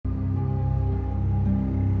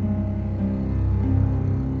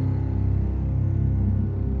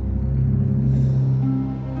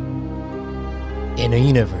In a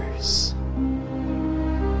universe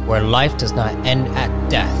where life does not end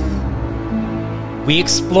at death, we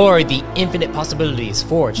explore the infinite possibilities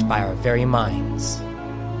forged by our very minds.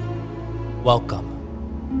 Welcome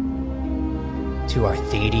to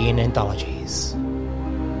Arthadian Anthologies.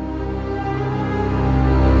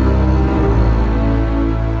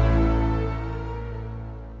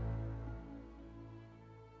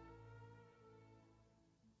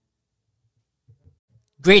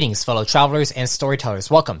 Greetings, fellow travelers and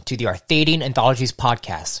storytellers. Welcome to the Arthadian Anthologies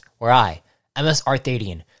podcast, where I, MS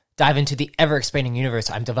Arthadian, dive into the ever-expanding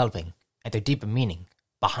universe I'm developing and the deeper meaning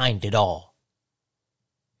behind it all.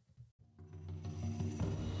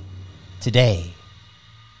 Today,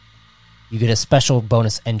 you get a special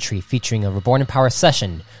bonus entry featuring a Reborn in Power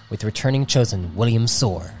session with returning chosen William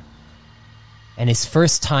Soar. And his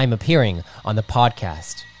first time appearing on the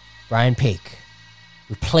podcast, Brian Paik,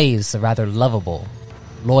 who plays the rather lovable,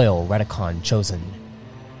 loyal Redicon chosen,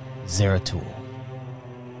 Zeratul.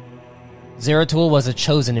 Zeratul was a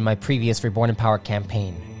chosen in my previous Reborn in Power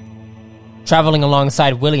campaign, traveling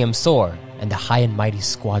alongside William Soar and the High and Mighty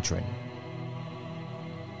Squadron.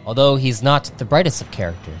 Although he's not the brightest of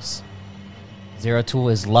characters,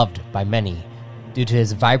 Zeratul is loved by many due to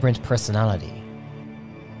his vibrant personality.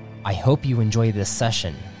 I hope you enjoy this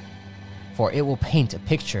session, for it will paint a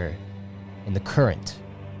picture in the current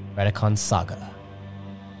Redicon saga.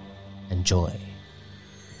 Enjoy.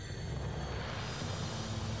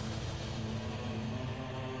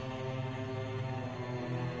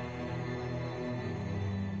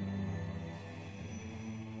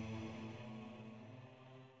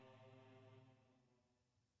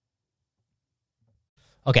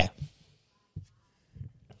 Okay.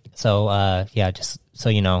 So, just so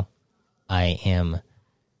you know, I am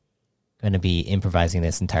going to be improvising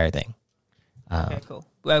this entire thing. Okay, cool.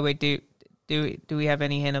 Wait, do we have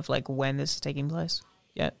any hint of like when this is taking place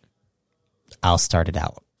yet? I'll start it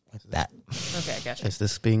out with that. Okay, gotcha. Is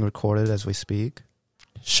this being recorded as we speak?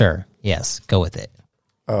 Sure. Yes. Go with it.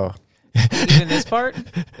 Oh. Even this part?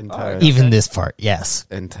 Intense. Even this part. Yes.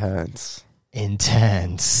 Intense.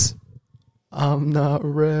 Intense. I'm not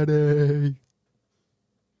ready.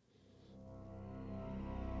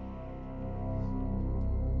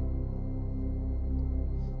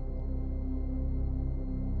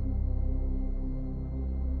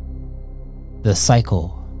 The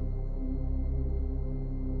cycle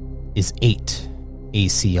is 8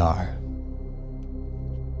 ACR.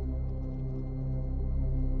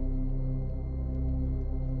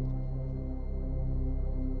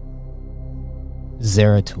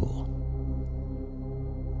 Zeratul.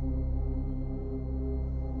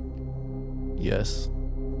 Yes.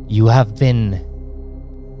 You have been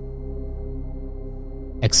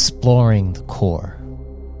exploring the core.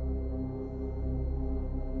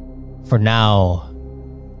 For now,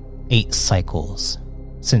 8 cycles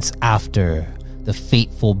since after the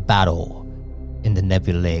fateful battle in the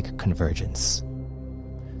Nebulaic Convergence.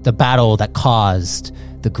 The battle that caused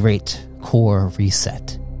the Great Core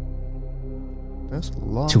Reset That's a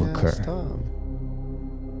long to occur. Time.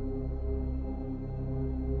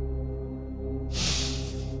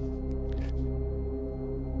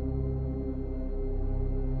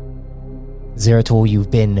 Zeratul,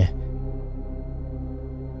 you've been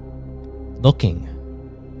looking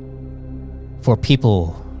for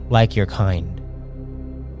people like your kind.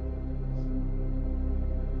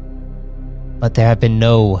 But there have been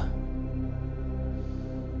no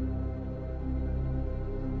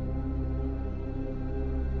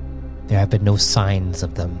signs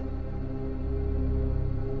of them.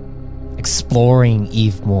 Exploring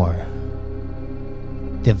Evemore,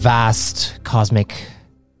 the vast cosmic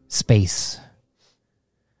space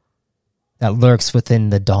that lurks within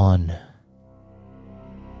the dawn.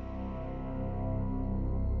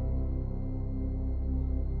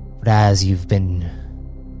 But as you've been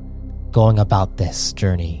going about this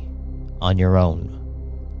journey on your own,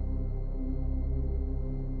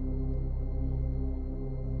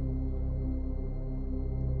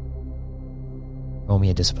 roll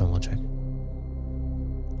me a discipline 1 check.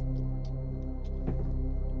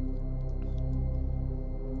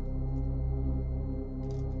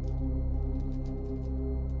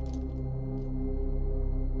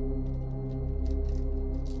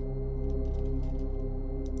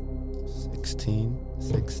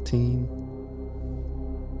 Sixteen.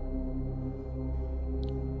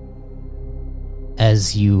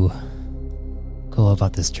 As you go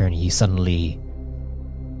about this journey, you suddenly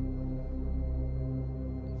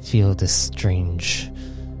feel this strange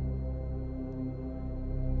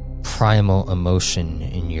primal emotion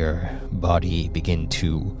in your body begin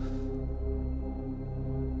to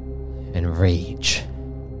and rage.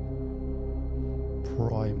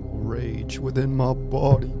 Primal rage within my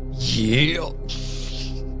body. Yeah.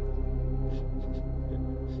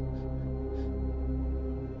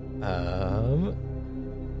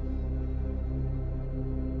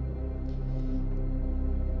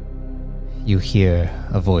 You hear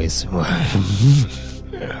a voice.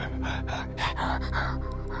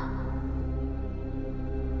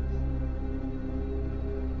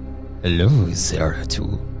 Hello,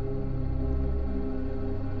 Zeratul.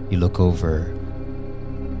 You look over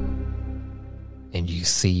and you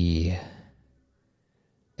see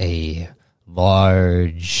a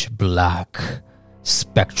large black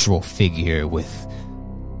spectral figure with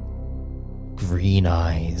green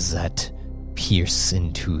eyes that pierce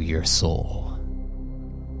into your soul.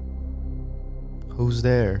 Who's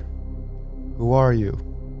there? Who are you?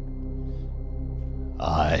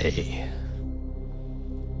 I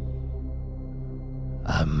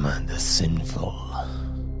am the sinful.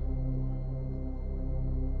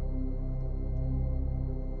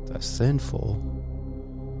 The sinful?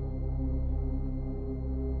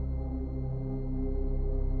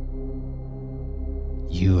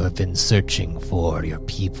 You have been searching for your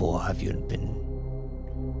people, have you been?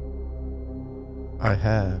 I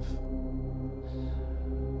have.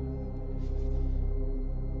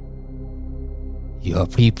 Your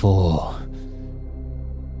people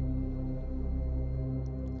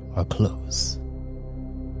are close.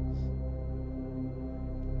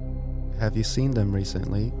 Have you seen them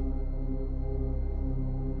recently?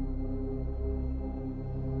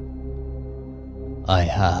 I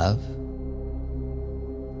have.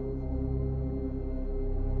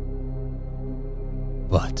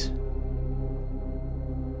 But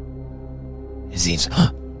it seems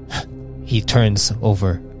he turns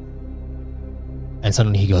over and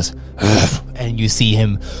suddenly he goes and you see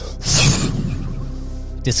him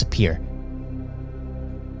disappear.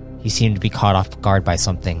 He seemed to be caught off guard by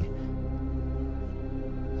something.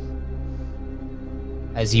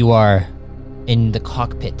 As you are in the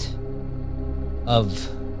cockpit of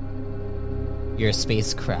your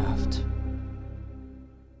spacecraft,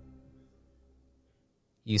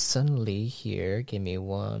 you suddenly hear, give me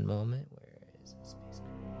one moment, where is the spacecraft?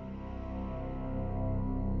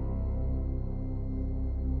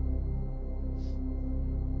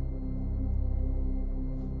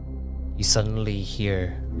 You suddenly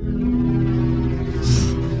hear,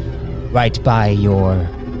 right by your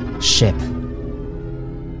ship,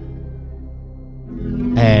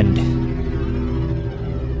 and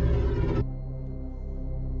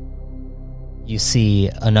you see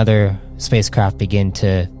another spacecraft begin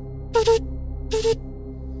to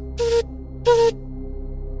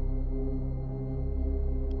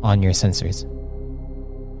on your sensors.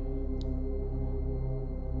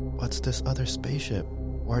 What's this other spaceship?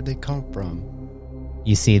 Where'd they come from?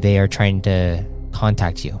 You see they are trying to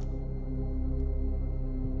contact you.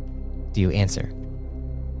 Do you answer?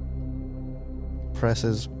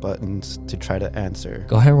 Presses buttons to try to answer.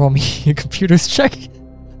 Go ahead and roll me your computer's check.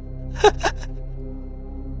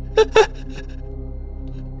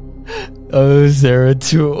 Oh,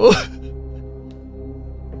 Zeratul.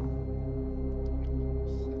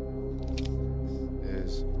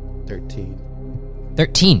 Is 13.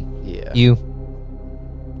 13. Yeah. You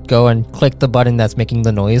go and click the button that's making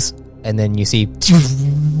the noise, and then you see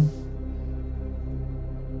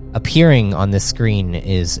appearing on this screen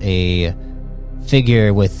is a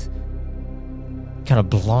figure with kind of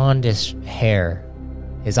blondish hair.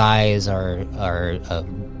 His eyes are a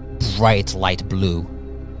bright light blue,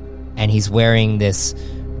 and he's wearing this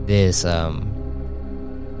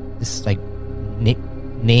like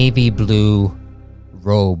navy blue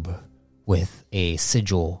robe with a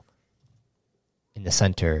sigil in the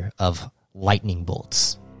center of lightning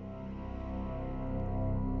bolts.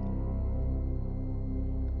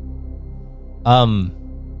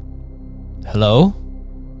 Hello?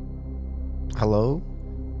 Hello?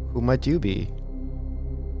 Who might you be?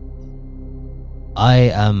 I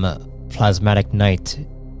am Plasmatic Knight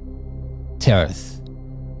Tereth.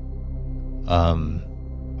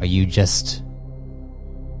 Are you just...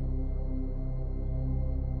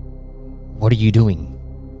 What are you doing?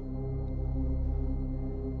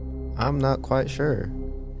 I'm not quite sure,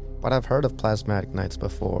 but I've heard of Plasmatic Knights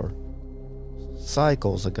before.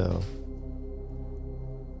 Cycles ago.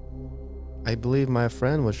 I believe my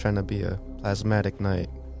friend was trying to be a Plasmatic Knight.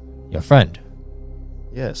 Your friend?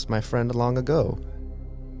 Yes, my friend long ago.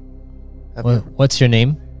 What's your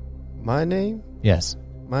name? My name? Yes.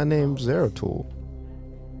 My name's Zeratul.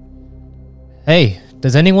 Hey,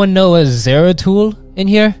 does anyone know a Zeratul in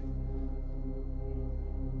here?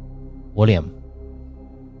 William.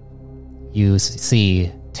 you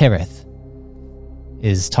see Tirith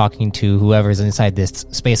is talking to whoever's inside this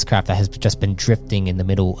spacecraft that has just been drifting in the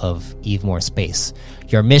middle of Evemore space.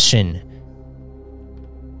 Your mission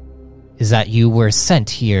is that you were sent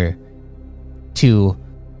here to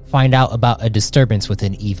find out about a disturbance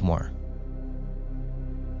within Evemore.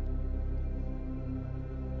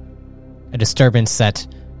 A disturbance that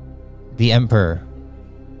the Emperor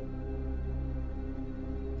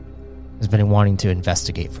has been wanting to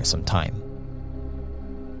investigate for some time.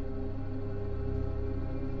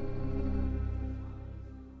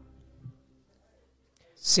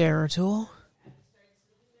 Zeratul?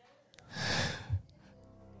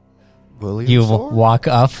 William You Sword? walk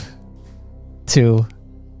up to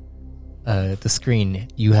the screen.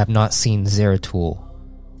 You have not seen Zeratul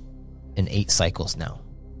in 8 cycles now.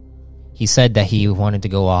 He said that he wanted to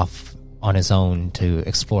go off on his own to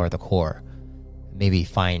explore the core. Maybe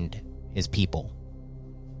find his people.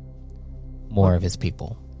 More of his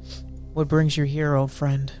people. What brings you here, old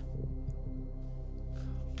friend?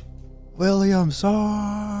 William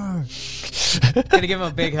Sword! Gonna give him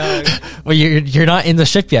a big hug. Well, you're not in the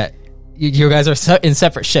ship yet. You guys are in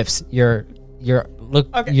separate ships. You're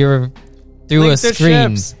Okay. you're through Link a the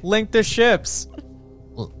screen. ships. Link the ships.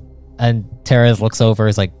 And Tara looks over,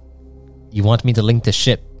 is like, you want me to link the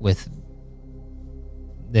ship with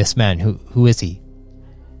this man? Who is he?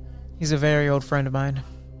 He's a very old friend of mine.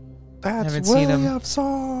 That's Haven't seen him William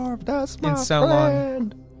Sword! That's my in so long.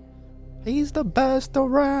 friend! He's the best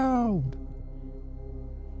around!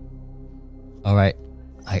 All right.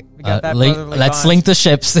 We got that brotherly let's bond. link the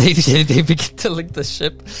ships. They begin to link the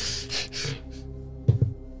ship.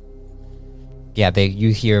 Yeah,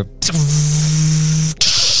 you hear.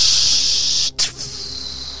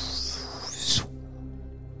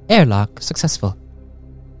 Airlock successful.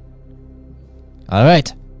 All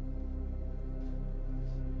right.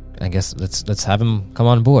 I guess let's have him come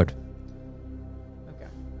on board. Okay.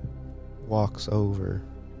 Walks over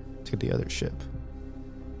to the other ship.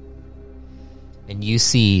 And you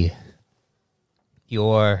see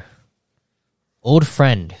your old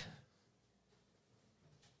friend,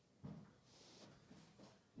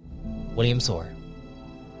 William Soar.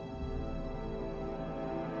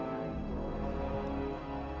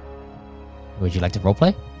 Would you like to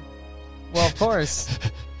roleplay? Well, of course.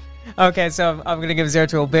 Okay, so I'm gonna give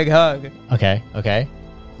Zeratul a big hug. Okay.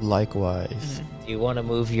 Likewise. Do you want to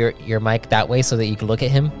move your mic that way so that you can look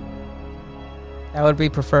at him? That would be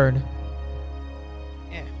preferred.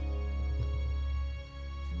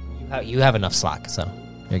 You have enough slack, so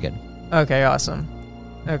you're good. Okay, awesome.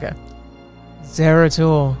 Okay.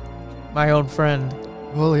 Zeratul, my old friend.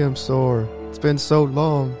 William Sword, it's been so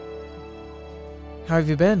long. How have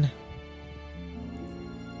you been?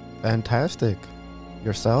 Fantastic.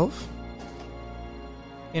 Yourself?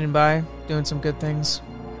 Getting by, doing some good things.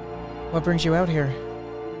 What brings you out here?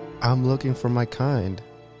 I'm looking for my kind.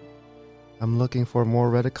 I'm looking for more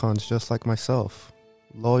Redicons just like myself.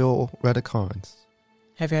 Loyal Redicons.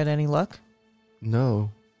 Have you had any luck? No,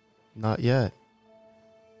 not yet.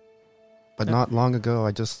 But No. not long ago,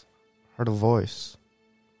 I just heard a voice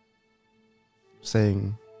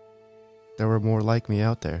saying there were more like me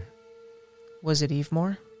out there. Was it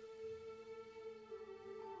Evemore?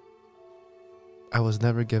 I was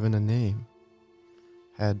never given a name.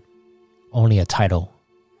 Had Only a title.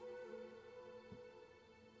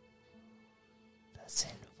 The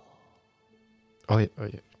sinful. oh yeah.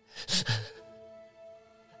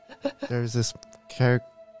 There's this character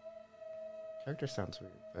sounds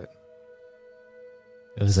weird, but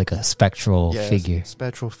It was like a spectral yes, figure.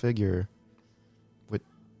 spectral figure with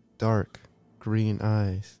dark green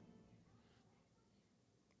eyes,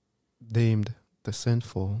 named the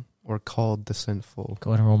Sinful or called the Sinful.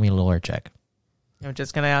 Go ahead and roll me a lore check. I'm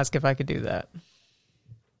just gonna ask if I could do that.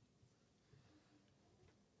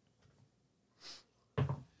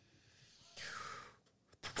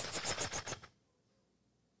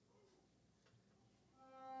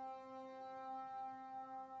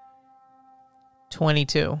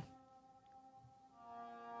 $22.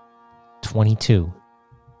 22.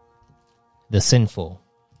 The Sinful.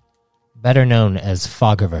 Better known as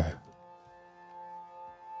Foggerer.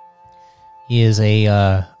 He is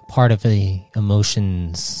a part of the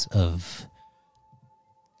emotions of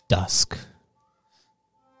dusk.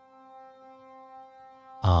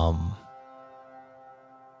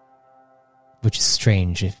 Which is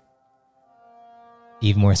strange if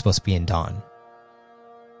Evemore is supposed to be in dawn.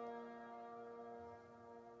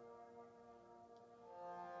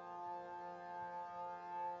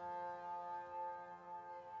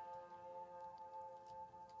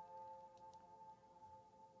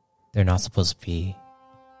 They're not supposed to be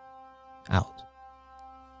out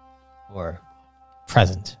or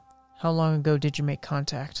present. How long ago did you make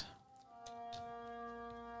contact?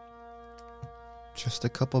 Just a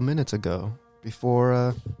couple minutes ago,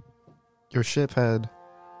 before your ship had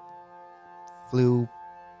flew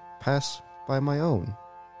past by my own.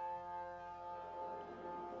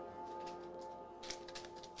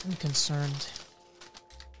 I'm concerned.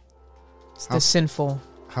 It's How- the sinful.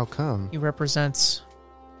 How come? He represents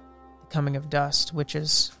the coming of dust, which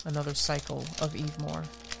is another cycle of Evemore.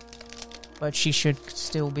 But she should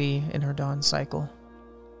still be in her dawn cycle.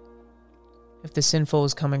 If the sinful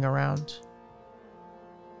is coming around,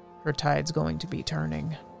 her tide's going to be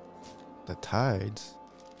turning. The tides.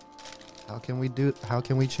 How can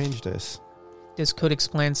we change this? This could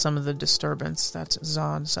explain some of the disturbance that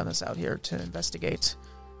Zahn sent us out here to investigate.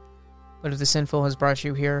 But if the sinful has brought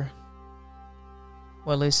you here,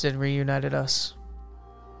 well, at least it reunited us.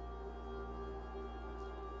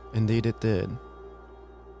 Indeed it did.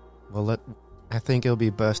 Well, I think it'll be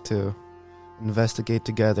best to investigate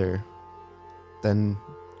together than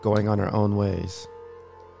going on our own ways.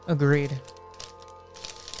 Agreed.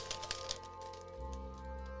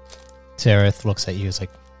 Tareth looks at you, is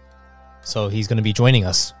like, so he's going to be joining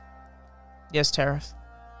us. Yes, Tareth.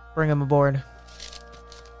 Bring him aboard.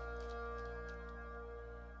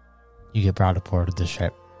 You get brought aboard of the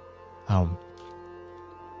ship. Boom,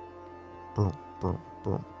 boom,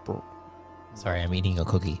 boom, boom. Sorry, I'm eating a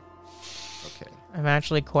cookie. Okay. I'm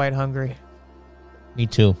actually quite hungry. Me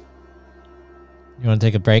too. You want to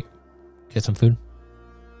take a break? Get some food?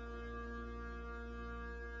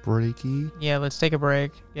 Breaky, Yeah, let's take a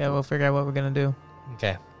break. Yeah, we'll figure out what we're going to do.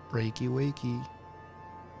 Okay. breaky, wakey.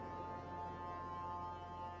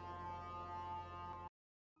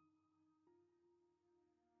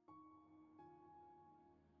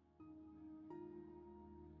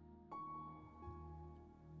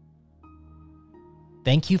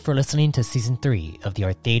 Thank you for listening to Season 3 of the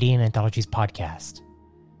Arthadian Anthologies podcast.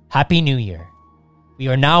 Happy New Year. We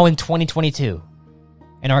are now in 2022,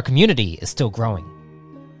 and our community is still growing.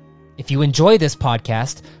 If you enjoy this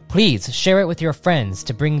podcast, please share it with your friends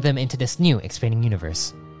to bring them into this new expanding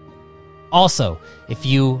universe. Also, if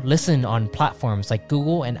you listen on platforms like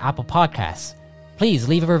Google and Apple Podcasts, please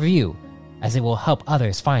leave a review, as it will help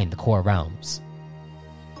others find the core realms.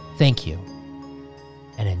 Thank you,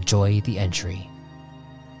 and enjoy the entry.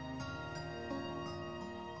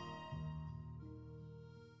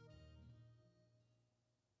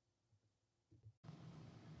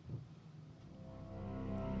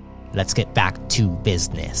 Let's get back to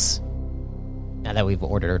business. Now that we've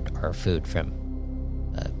ordered our food from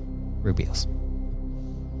Rubio's.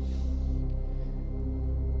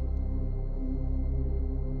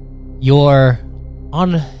 You're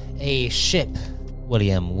on a ship,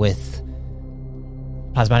 William, with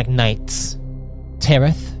Plasmatic Knights,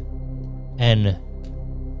 Tareth, and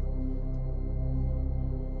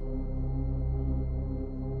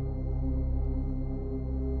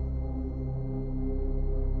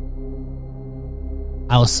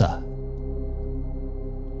Elsa.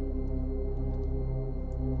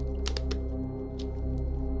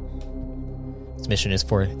 This mission is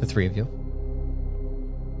for the three of you.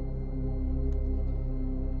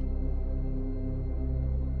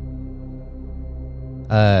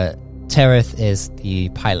 Tareth is the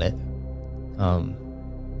pilot.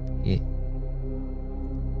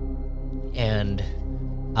 And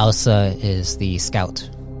Elsa is the scout.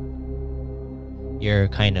 You're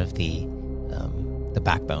kind of the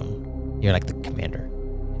backbone. You're like the commander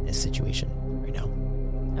in this situation right now.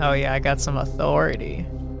 Oh, yeah, I got some authority.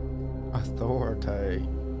 Authority.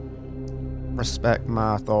 Respect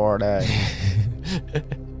my authority.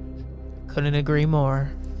 Couldn't agree more.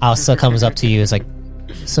 Elsa comes up to you, is like,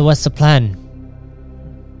 so what's the plan?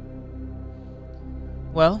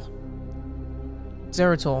 Well,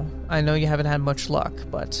 Zeratol, I know you haven't had much luck,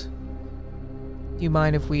 but do you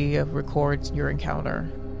mind if we record your encounter?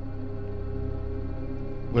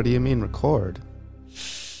 What do you mean record?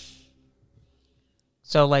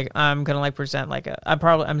 So, like, I'm gonna like present like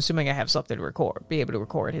I'm assuming I have something to record, be able to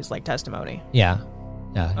record his like testimony. Yeah.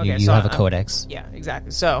 Okay, you so have a I'm- codex. Yeah,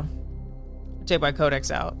 exactly. So, take my codex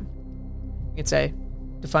out. You could say,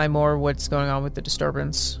 define more what's going on with the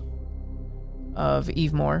disturbance of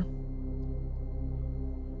Evemore.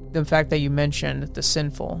 The fact that you mentioned the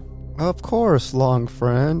sinful. Of course, long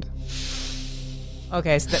friend.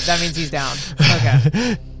 Okay, so that means he's down.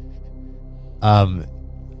 Okay.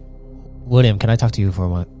 William, can I talk to you for a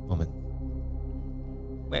moment?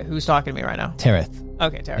 Wait, who's talking to me right now? Tareth.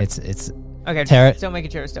 Okay, Tara. It's Okay, Tara- still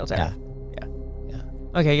making sure it's still Tara. Yeah.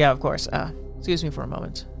 Okay, yeah, of course. Excuse me for a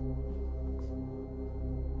moment.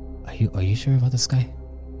 Are you sure about this guy?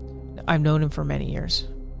 I've known him for many years.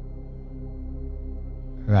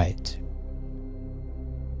 Right.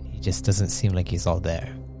 He just doesn't seem like he's all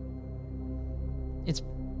there. It's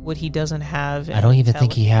what he doesn't have. I don't even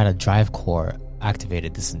think he had a drive core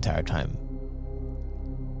activated this entire time.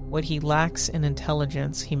 What he lacks in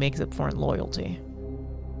intelligence, he makes up for in loyalty.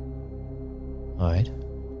 Alright.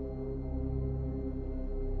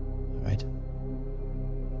 Alright.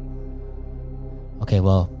 Okay,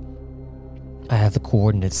 well, I have the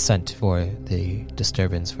coordinates sent for the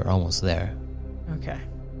disturbance. We're almost there. Okay.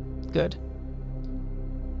 Good.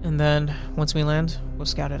 And then, once we land, we'll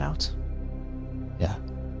scout it out. Yeah.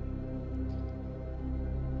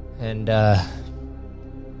 And,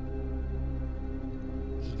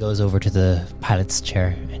 he goes over to the pilot's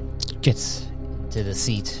chair and gets into the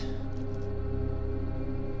seat.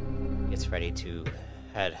 Gets ready to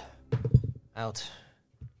head out.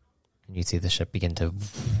 And you see the ship begin to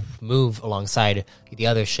move alongside the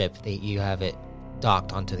other ship. You have it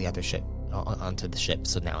docked onto the other ship, onto the ship.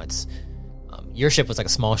 So now it's, your ship was like a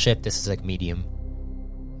small ship. This is like a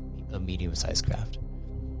medium-sized craft.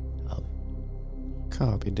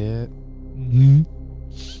 Copy that. Mm-hmm.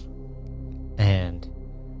 And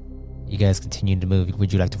you guys continue to move.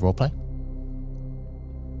 Would you like to roleplay?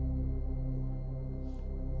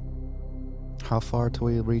 How far till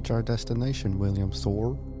we reach our destination, William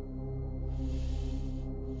Soar?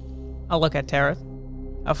 I'll look at Tareth.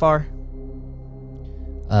 How far?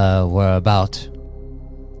 We're about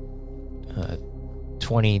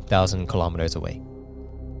 20,000 kilometers away.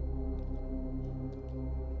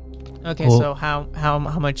 Okay, Well- so how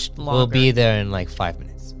much longer? We'll be there in like 5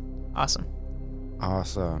 minutes. Awesome.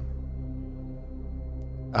 Awesome.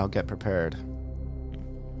 I'll get prepared.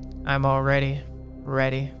 I'm already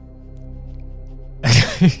ready.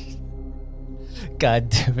 God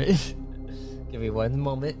damn it. Give me one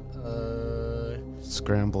moment.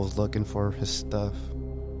 Scrambles looking for his stuff,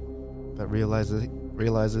 but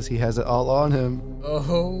realizes he has it all on him.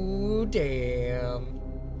 Oh, damn.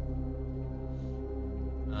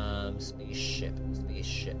 Spaceship.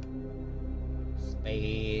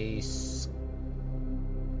 Hey,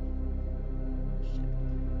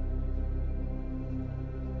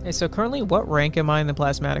 so currently, what rank am I in the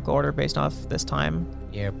plasmatic order based off this time?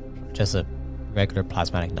 You're just a regular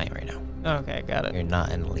plasmatic knight right now. Okay, got it. You're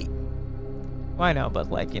not an elite. Well, I know, but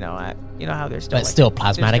like, you know how there's still But like, still,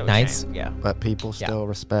 there's plasmatic still a knights. chain. Yeah. But people Yeah. still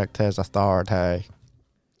respect his authority.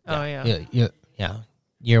 Oh yeah.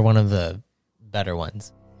 You're one of the better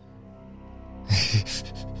ones.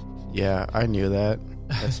 Yeah, I knew that.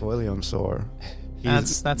 That's William Soar.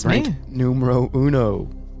 That's rank me. Numero uno.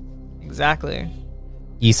 Exactly.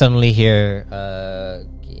 You suddenly hear, where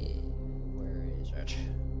is it?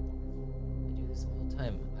 I do this all the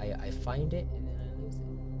time. I find it and then I lose it.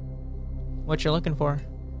 What you're looking for?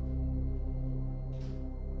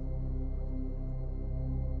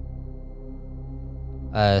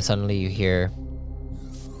 Suddenly you hear,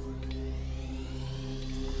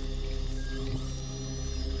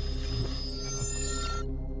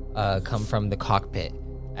 come from the cockpit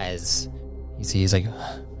as you see he's like,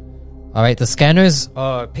 all right, the scanners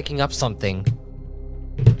are picking up something.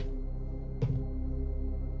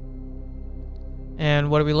 And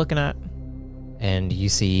what are we looking at? And you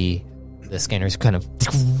see the scanners kind of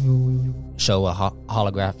show a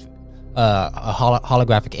holographic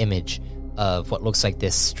image of what looks like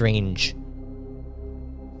this strange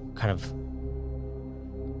kind of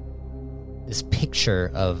this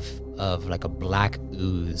picture of like a black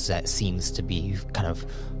ooze that seems to be kind of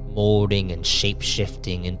molding and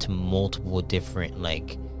shape-shifting into multiple different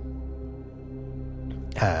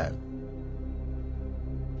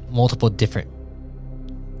multiple different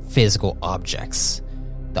physical objects.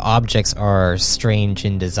 The objects are strange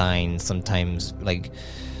in design, sometimes like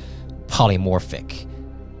polymorphic.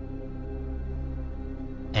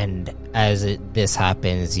 And as this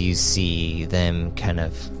happens, you see them kind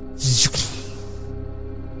of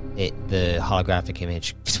the holographic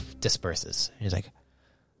image disperses. He's like,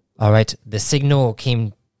 all right, the signal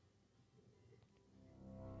came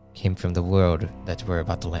from the world that we're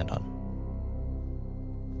about to land on.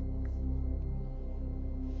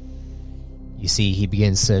 You see he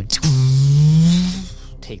begins to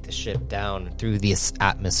take the ship down through this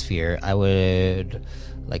atmosphere. I would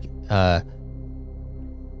like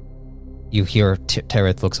you hear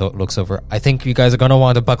Tareth looks over. I think you guys are gonna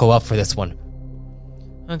want to buckle up for this one.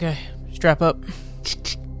 Okay, strap up.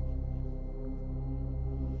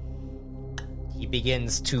 He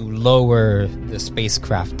begins to lower the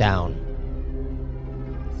spacecraft down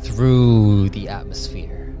through the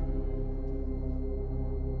atmosphere.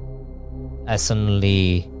 As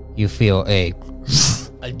suddenly you feel a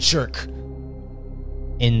jerk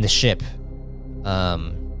in the ship. Go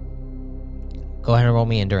ahead and roll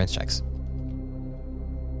me endurance checks.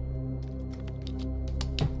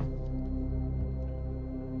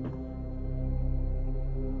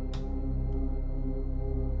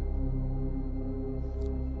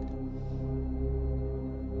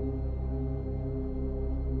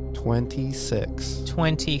 $26.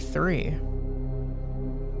 23.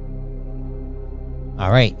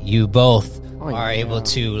 All right, you both Oh, are yeah. able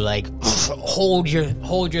to like hold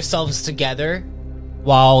yourselves together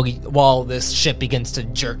while this ship begins to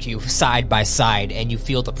jerk you side by side, and you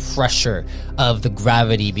feel the pressure of the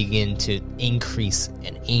gravity begin to increase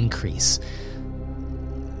and increase.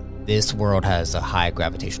 This world has a high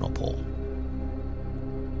gravitational pull,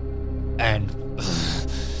 and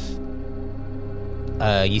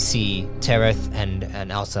you see Tereth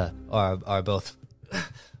and Elsa are both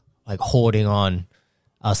like holding on.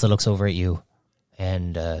 Elsa looks over at you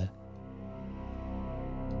and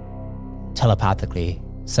telepathically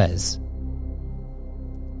says,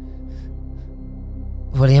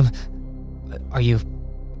 "William, are you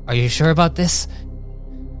sure about this?"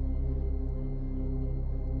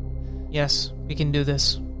 Yes, we can do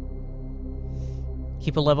this.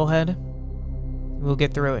 Keep a level head. We'll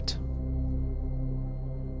get through it.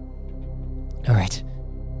 All right.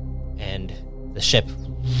 And the ship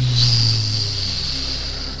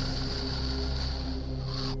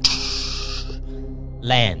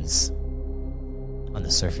lands on the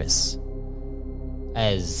surface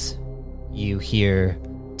as you hear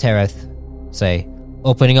Tereth say,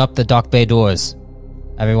 "Opening up the dock bay doors.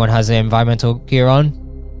 Everyone has their environmental gear on?"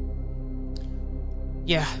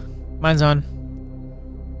 Yeah, mine's on.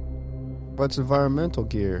 What's environmental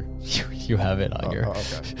gear? You have it on your...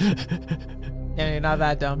 okay. Yeah, you're not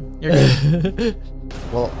that dumb. You're good.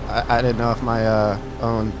 Well, I didn't know if my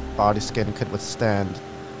own body skin could withstand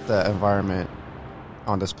the environment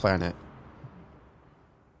on this planet.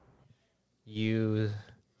 You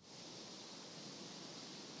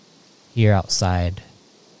hear outside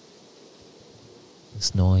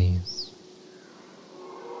this noise.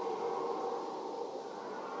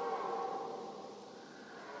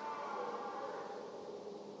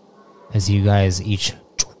 As you guys each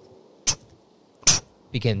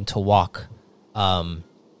begin to walk,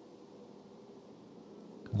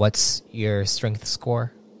 what's your strength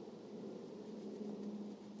score?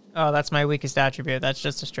 Oh, that's my weakest attribute. That's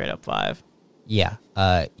just a straight up 5. Yeah,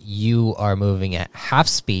 you are moving at half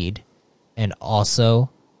speed, and also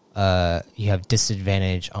you have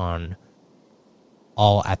disadvantage on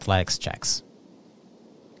all athletics checks.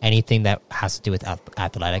 Anything that has to do with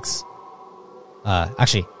athletics.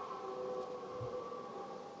 Actually,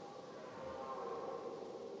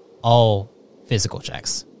 all physical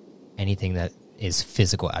checks. Anything that is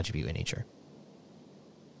physical attribute in nature.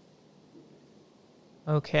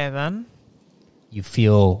 Okay, then. You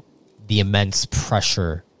feel the immense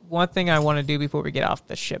pressure. One thing I want to do before we get off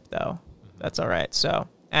the ship, though. That's all right. So,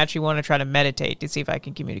 I actually want to try to meditate to see if I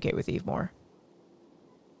can communicate with Eve more.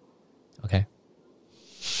 Okay.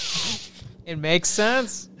 It makes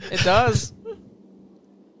sense. It does.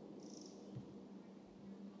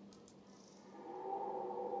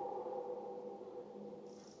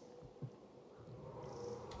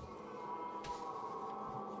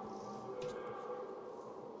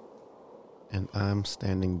 And I'm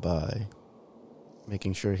standing by,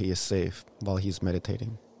 making sure he is safe while he's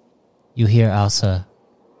meditating. You hear Elsa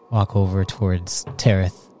walk over towards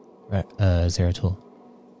Tereth, Zeratul.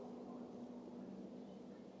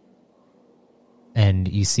 And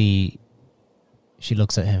you see, she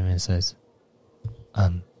looks at him and says,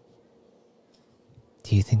 do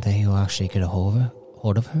you think that he'll actually get a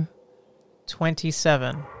hold of her?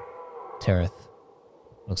 27. Tereth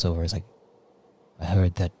looks over and is like, I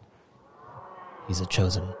heard that he's a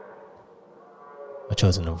chosen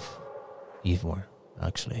of Evemore,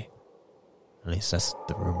 actually. At least that's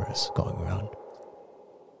the rumors going around.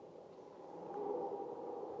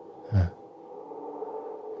 Huh.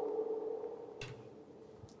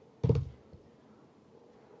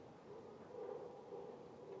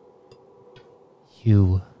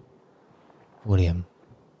 You, William,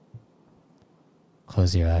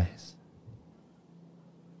 close your eyes.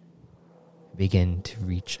 Begin to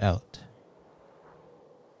reach out.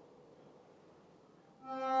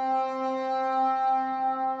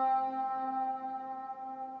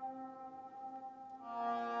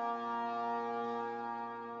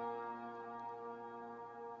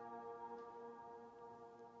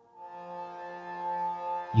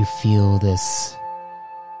 You feel this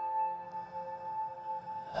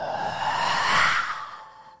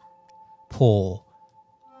pull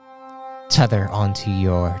tether onto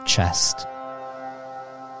your chest.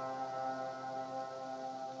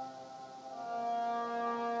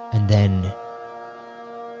 And then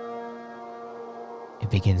it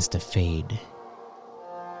begins to fade.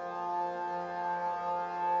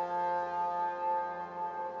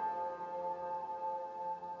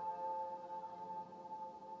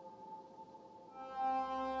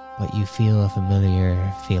 But you feel a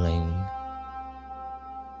familiar feeling.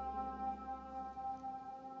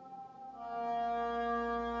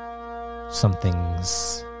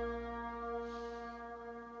 Something's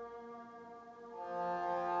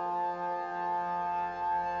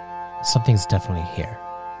definitely here.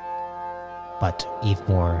 But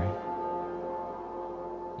Evemore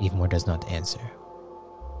does not answer.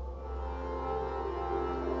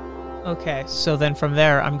 Okay, so then from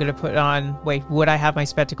there, I'm going to put on... Wait, would I have my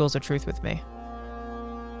Spectacles of Truth with me?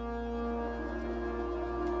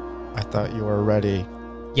 I thought you were ready.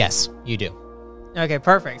 Yes, you do. Okay,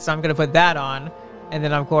 perfect. So I'm going to put that on, and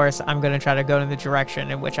then, of course, I'm going to try to go in the direction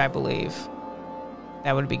in which I believe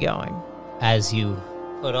that would be going. As you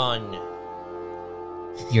put on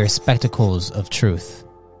your Spectacles of Truth,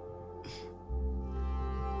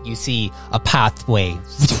 you see a pathway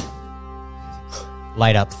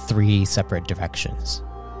light up 3 separate directions.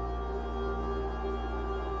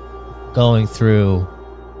 Going through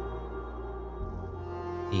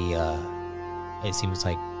the, it seems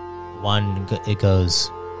like it goes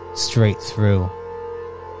straight through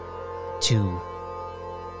to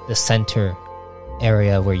the center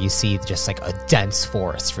area where you see just like a dense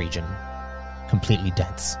forest region. Completely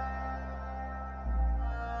dense.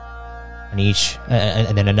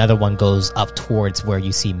 And then another one goes up towards where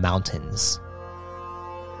you see mountains.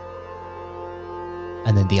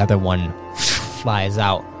 And then the other one flies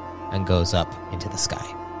out and goes up into the sky.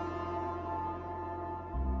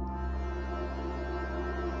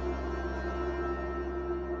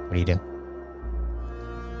 What do you do?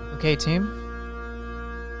 Okay, team.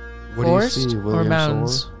 What Forest do you see, or William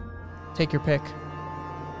mountains? Soar? Take your pick.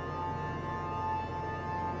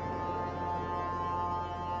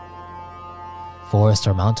 Forest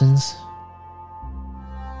or mountains?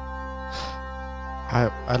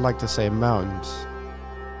 I'd like to say mountains.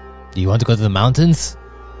 Do you want to go to the mountains?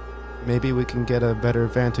 Maybe we can get a better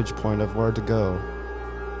vantage point of where to go.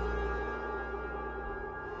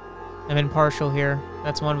 I'm impartial here.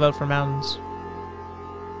 That's one vote for mountains.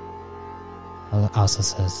 Elsa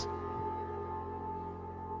says,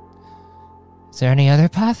 is there any other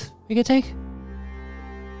path we could take?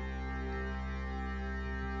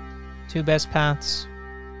 2 best paths.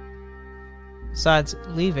 Besides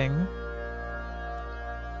leaving,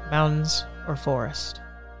 mountains or forest.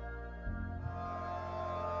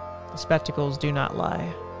 The spectacles do not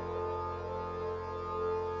lie.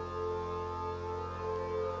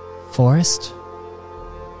 Forest?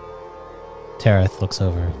 Tareth looks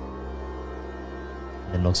over.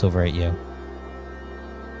 And looks over at you.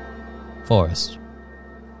 Forest.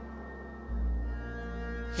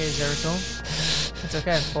 Okay, Zeratul. It's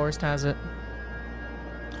okay. Forest has it.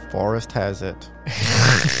 Forest has it.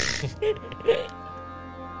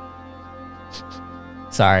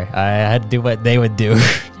 Sorry, I had to do what they would do.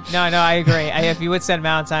 No, I agree. If you would said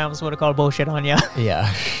mountains, I almost would have called bullshit on you.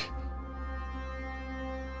 Yeah.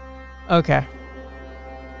 Okay.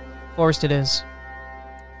 Forest it is.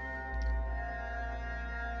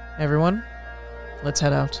 Everyone, let's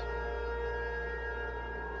head out.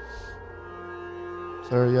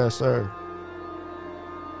 Sir, yes, sir.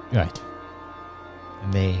 Right.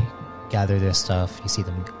 And they gather their stuff. You see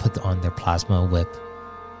them put on their plasma whip,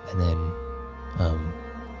 and then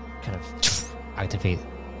kind of activate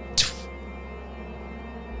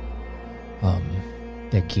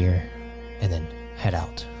their gear, and then head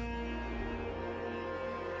out.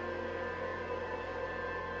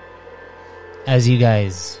 As you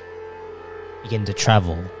guys begin to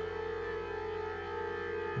travel,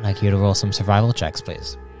 I'd like you to roll some survival checks,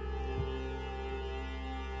 please.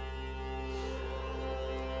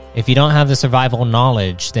 If you don't have the survival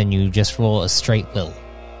knowledge, then you just roll a straight will.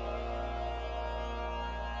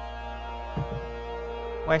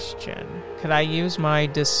 Question. Could I use my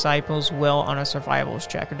Disciple's Will on a survival's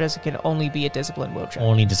check, or does it can only be a discipline will check?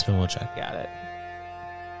 Only discipline will check. Got it.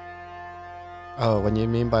 Oh, when you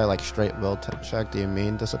mean by like straight will check, do you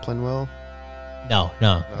mean discipline will? No.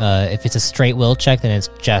 No. If it's a straight will check, then it's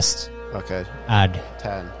just Okay. add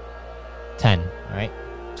 10. 10, all right?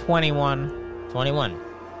 21. 21.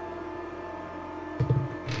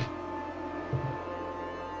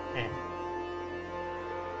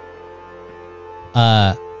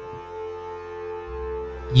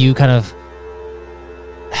 You kind of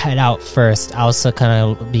head out first, Elsa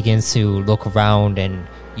kind of begins to look around, and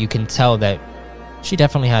you can tell that she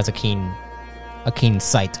definitely has a keen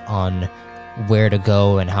sight on where to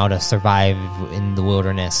go and how to survive in the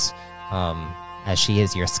wilderness, as she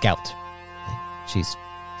is your scout. She's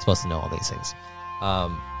supposed to know all these things.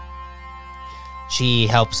 She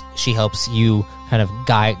helps you kind of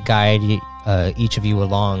guide each of you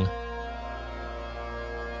along.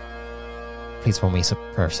 Please roll me some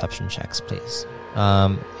perception checks, please.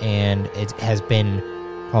 And it has been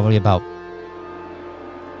probably about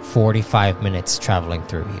 45 minutes traveling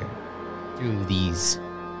through here, through these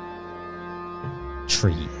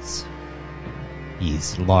trees.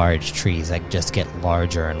 These large trees that just get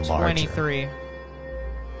larger and larger. 23.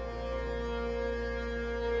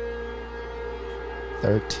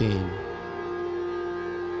 13.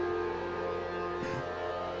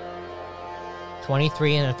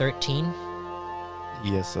 23 and a 13.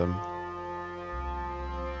 Yes,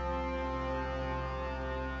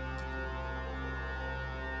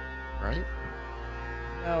 right?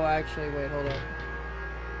 No, actually, wait, hold on.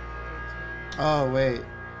 Oh, wait.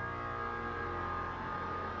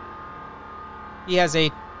 He has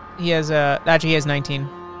 19.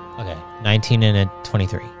 Okay, 19 and a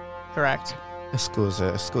 23. Correct.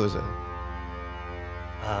 Scusa.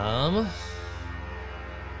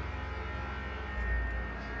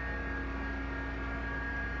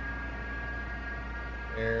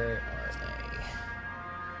 Where are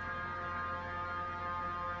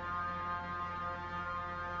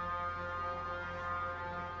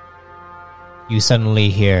they? You suddenly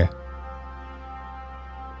hear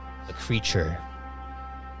the creature.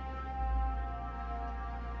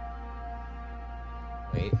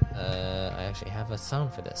 Wait, I actually have a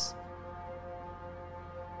sound for this.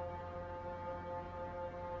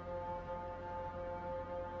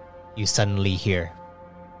 You suddenly hear.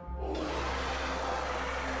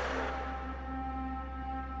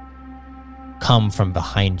 Come from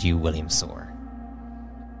behind you, William Soar.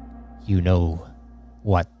 You know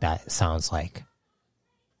what that sounds like.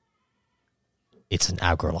 It's an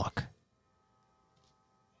Agrolock.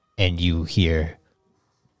 And you hear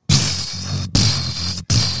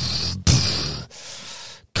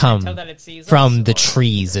come Tell that it sees from us, the or-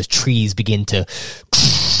 trees. The trees begin to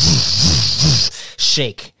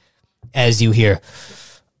shake as you hear.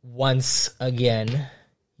 Once again,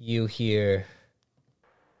 you hear.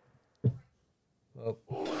 Oh.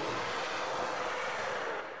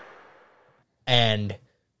 And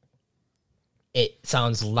it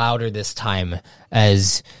sounds louder this time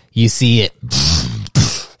as you see it.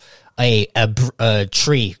 A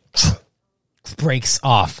tree breaks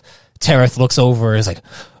off. Tereth looks over and is like,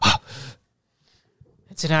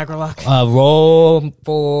 It's an Agrolock. roll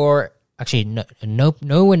for... Actually,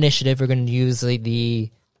 no initiative. We're going to use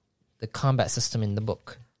the combat system in the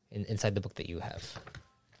book, inside the book that you have.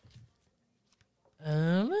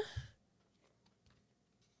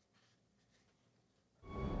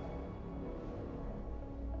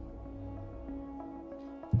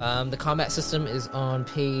 The combat system is on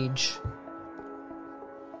page...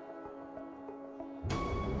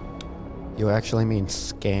 You actually mean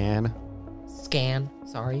scan? Scan,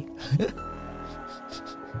 sorry.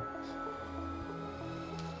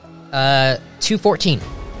 214.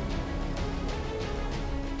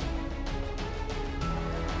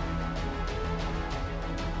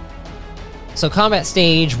 So combat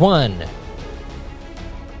stage 1.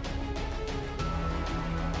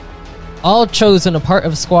 All chosen a part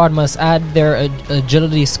of a squad must add their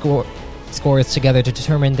agility scores together to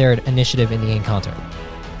determine their initiative in the encounter.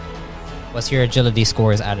 What's your agility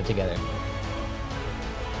scores added together?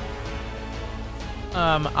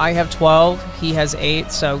 I have 12. He has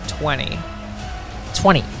 8, so 20.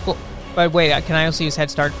 20. Cool. But wait, can I also use Head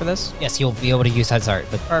Start for this? Yes, you'll be able to use Head Start,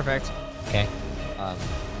 but Perfect. okay.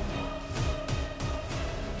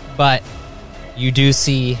 But you do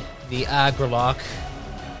see the Agrolock.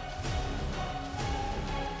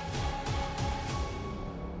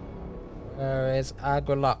 Where is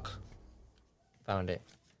Agrolock? Found it.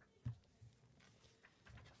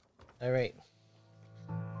 All right.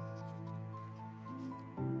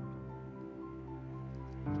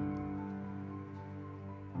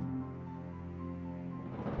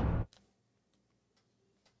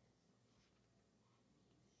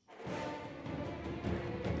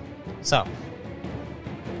 So,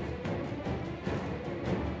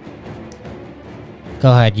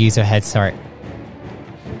 go ahead, use your Head Start.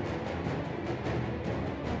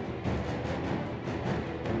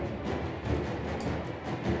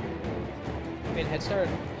 Wait, Head Start.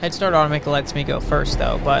 Head Start automatically lets me go first,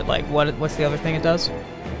 though. But like, what's the other thing it does?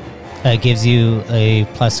 It gives you a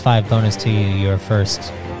 +5 bonus to your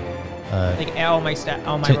first Like all my rolls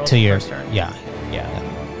to for your first turn. yeah. Yeah.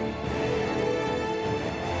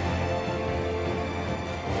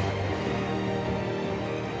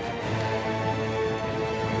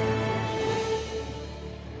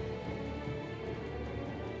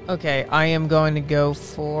 Okay, I am going to go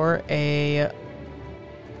for a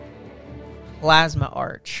plasma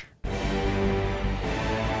arch.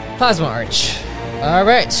 Plasma Arch. All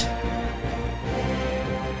right.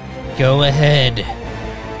 Go ahead.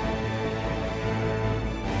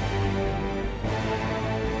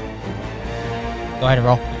 Go ahead and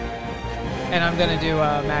roll. And I'm going to do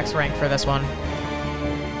max rank for this one.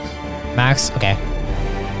 Max, okay.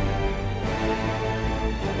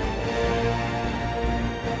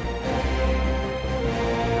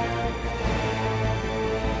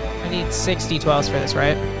 I need 60 12s for this,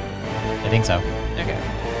 right? I think so. Okay.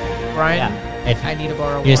 Brian, Yeah. If I need to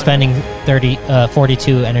borrow you're one. spending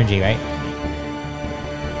 42 energy, right?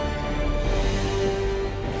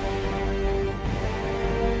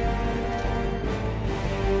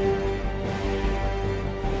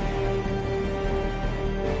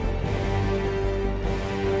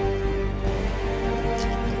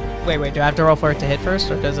 Wait, do I have to roll for it to hit first,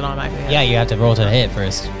 or does it automatically hit? Yeah, you have to roll to hit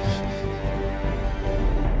first.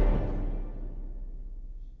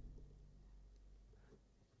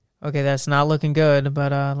 Okay, that's not looking good,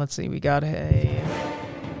 but let's see. We got a...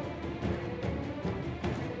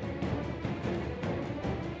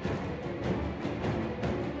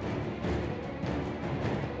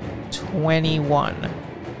 $21.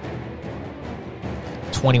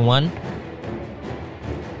 21.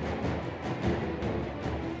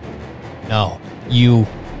 No, you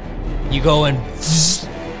go and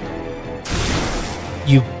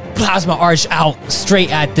you plasma arch out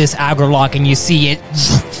straight at this Agrolock, and you see it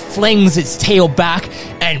flings its tail back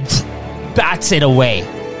and bats it away.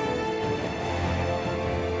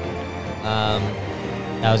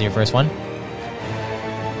 That was your first one.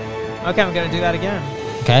 Okay, I'm gonna do that again.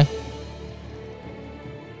 Okay.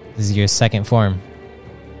 This is your second form.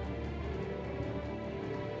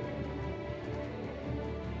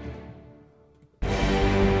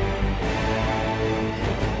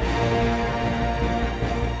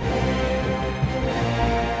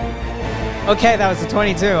 Okay, that was a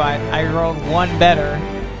 22. I rolled one better.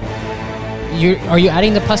 Are you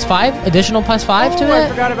adding the +5? Additional +5 to I that?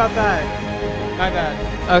 forgot about that. My bad.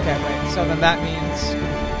 Okay, wait. So then that means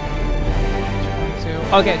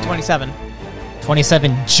 22. Okay, 27.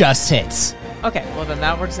 27 just hits. Okay, well then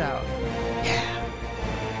that works out. Yeah.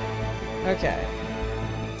 Okay.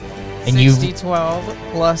 And you 60, 12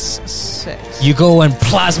 plus 6. You go and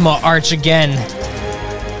plasma arch again.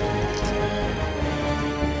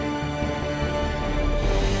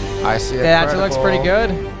 I see a That critical. actually looks pretty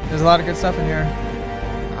good. There's a lot of good stuff in here.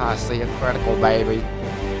 I see a critical, baby.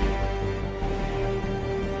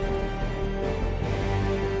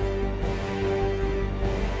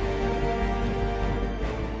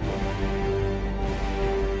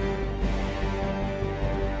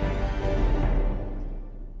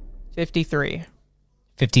 $53.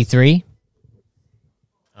 53.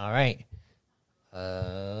 All right.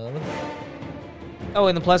 Oh,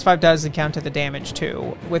 and the +5 doesn't count to the damage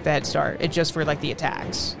too with the head start. It's just for like the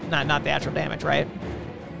attacks, not the actual damage, right?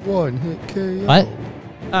 One hit KO. What?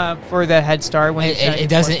 For the head start when It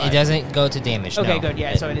doesn't go to damage. Okay, no. good.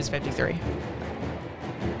 Yeah, so it is 53.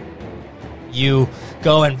 You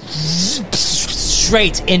go and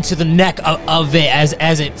straight into the neck of it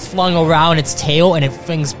as it flung around its tail and it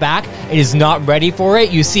flings back. It is not ready for it.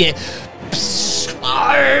 You see it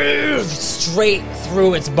straight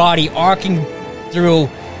through its body, arcing through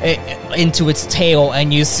it, into its tail,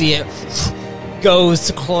 and you see it goes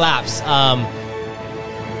to collapse.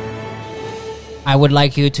 I would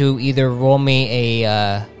like you to either roll me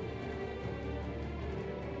a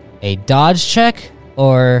dodge check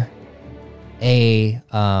or a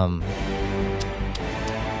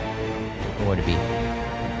what would it be?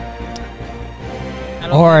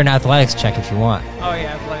 Or an athletics check if you want. Oh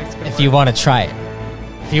yeah, athletics. If you want to try it.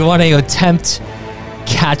 If you want to attempt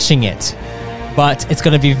catching it. But it's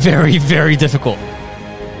going to be very, very difficult.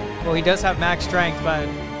 Well, he does have max strength, but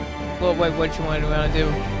well, wait, what you want to do?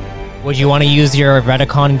 Would you want to use your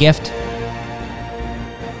Redicon gift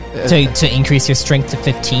to increase your strength to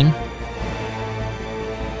 15?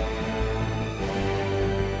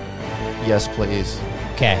 Yes, please.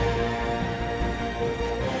 Okay.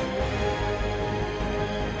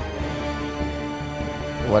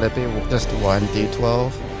 Would it be just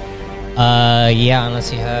 1d12? Yeah,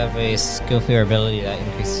 unless you have a skill or ability that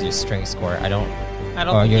increases your strength score. I don't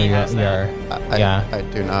think he has that. I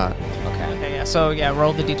do not. Okay. Okay, yeah. So yeah,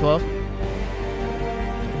 roll the d12.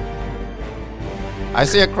 I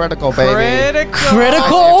see a critical, baby.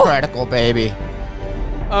 Critical? Critical, baby.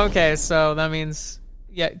 Okay, so that means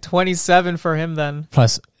 27 for him then.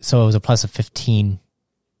 So it was a plus of 15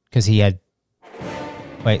 because he had.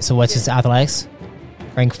 Wait, so what's his athletics?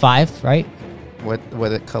 Rank 5, right?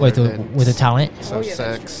 With it colored With a talent. So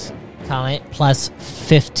 6. Talent plus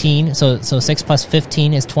 15. So 6 plus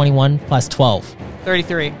 15 is 21 plus 12.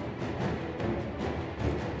 33.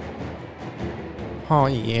 Oh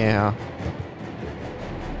yeah.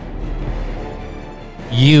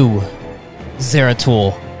 You,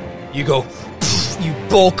 Zeratul, you go, you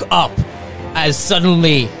bulk up as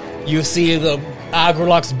suddenly you see the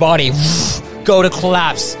Agrolok's body go to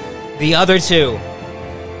collapse. The other two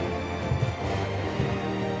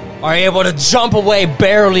are able to jump away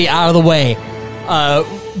barely out of the way,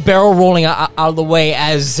 barrel rolling out of the way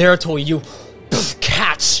as Zeratul, you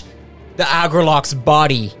catch the Agrolok's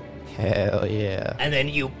body. Hell yeah. And then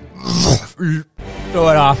you throw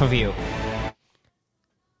it off of you.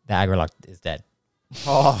 The Agrolok is dead.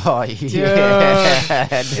 Oh yeah.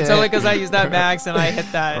 It's only because I used that max and I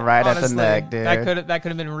hit that Right at the honestly. neck, dude. That could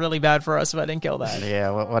have been really bad for us if I didn't kill that. Yeah,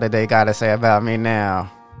 what did they got to say about me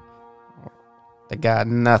now? They got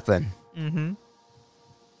nothing. Mm-hmm.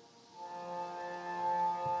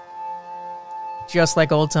 Just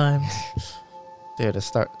like old times. Dude,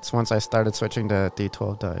 it's once I started switching to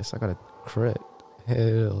D12 dice, I got a crit.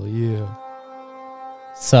 Hell yeah.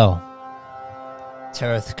 So,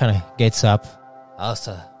 Tereth kind of gets up.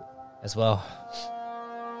 Alsa as well.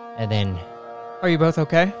 And then... Are you both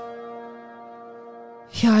okay?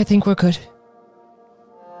 Yeah, I think we're good.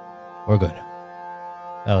 We're good.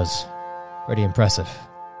 That was pretty impressive.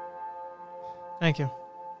 Thank you.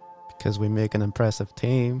 Because we make an impressive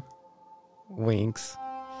team. Winks.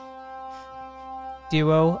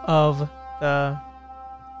 Duo of the...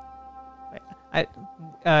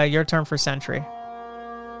 your turn for Sentry.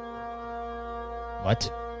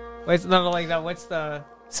 What? Wait, no, like that. What's the...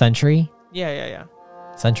 Sentry? Yeah.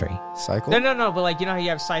 Sentry. Cycle? No, but like, you know how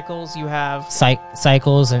you have cycles, you have...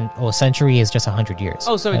 Cycles and... Well, century is just 100 years.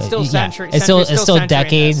 Oh, so it's still century. It's still century in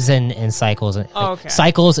decades and cycles. Oh, okay.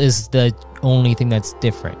 Cycles is the only thing that's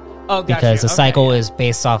different. Oh, gotcha. Because the Okay, cycle yeah. is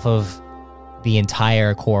based off of the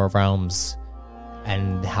entire core of realms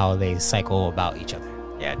and how they cycle about each other.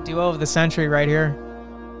 Yeah, Duo of the Century right here.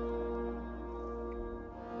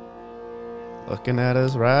 Looking at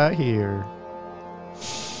us right here.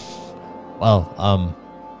 Well,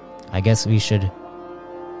 I guess we should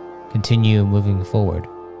continue moving forward.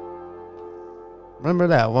 Remember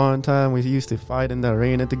that one time we used to fight in the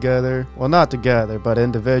arena together? Well, not together, but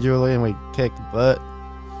individually, and we kicked butt?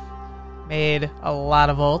 Made a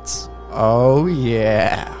lot of ults. Oh,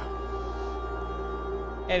 yeah.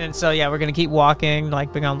 And then, so, yeah, we're going to keep walking,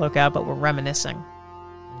 like, being on lookout, but we're reminiscing.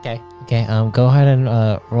 Okay. Go ahead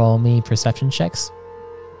and roll me perception checks.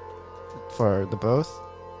 For the both?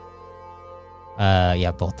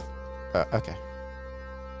 Yeah, both. Okay.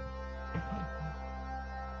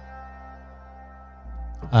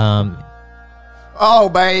 Oh,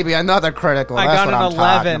 baby, another critical. I That's got what an I'm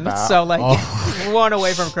talking 11, about. so, like, one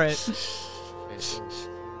away from crit.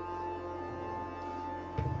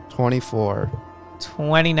 24.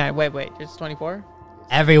 29. Wait, it's 24?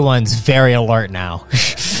 Everyone's very alert now.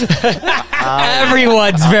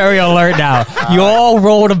 Everyone's very alert now. You all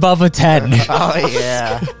rolled above a 10. Oh,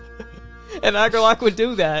 yeah. And Agrolok would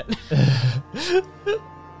do that.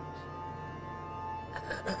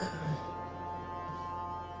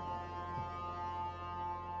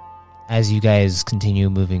 As you guys continue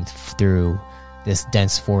moving through this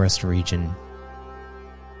dense forest region,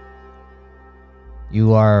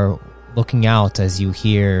 you are looking out as you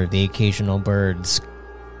hear the occasional birds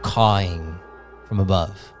cawing from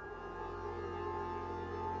above.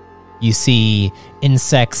 You see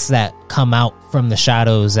insects that come out from the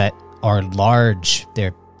shadows that are large.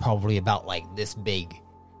 They're probably about like this big.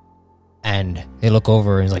 And they look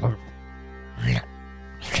over and it's like...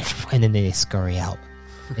 And then they scurry out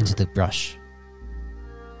into the brush.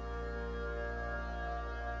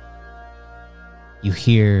 You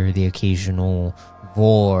hear the occasional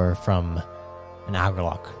roar from an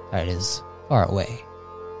Agrolok that is far away.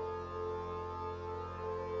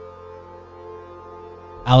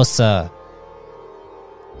 Alsa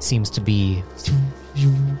seems to be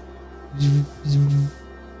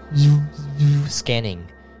scanning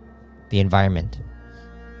the environment.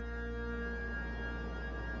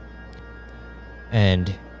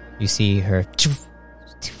 And you see her.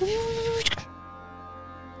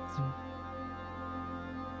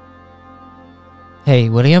 Hey,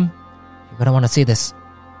 William, you're gonna want to see this.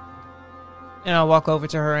 And I'll walk over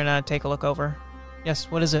to her and take a look over.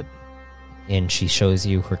 Yes, what is it? and she shows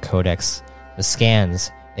you her codex, the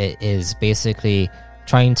scans. It is basically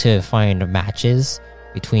trying to find matches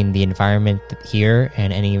between the environment here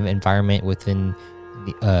and any environment within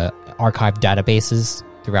the archive databases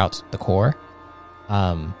throughout the core.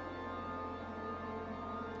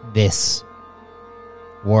 This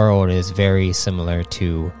world is very similar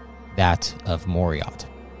to that of Moriat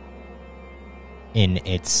in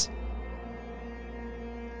its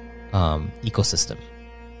ecosystem.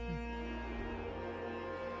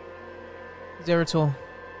 Zeratul,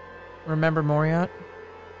 remember Moriat?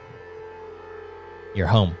 Your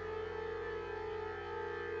home.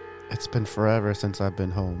 It's been forever since I've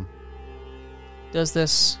been home. Does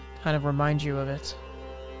this kind of remind you of it?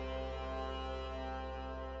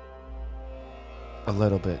 A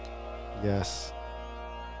little bit, yes.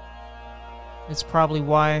 It's probably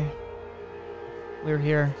why we're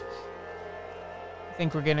here. I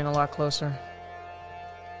think we're getting a lot closer.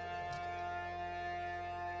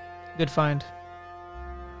 Good find.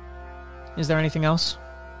 Is there anything else?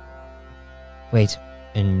 Wait,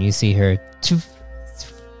 and you see her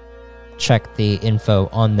check the info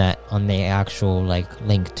on the actual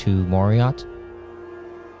link to Moriat.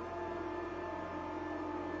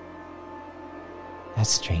 That's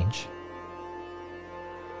strange.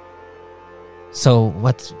 So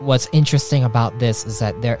what's interesting about this is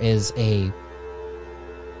that there is a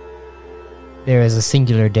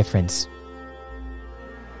singular difference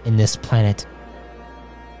in this planet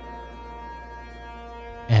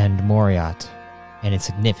and Moriat, and it's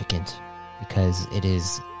significant because it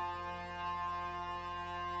does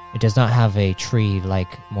not have a tree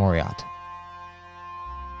like Moriat.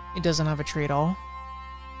 It doesn't have a tree at all?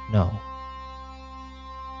 No.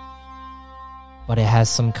 But it has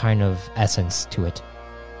some kind of essence to it.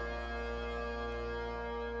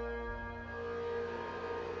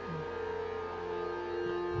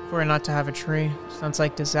 For it not to have a tree, sounds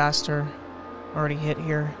like disaster already hit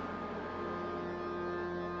here.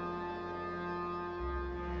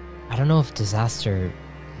 I don't know if disaster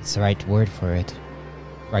is the right word for it.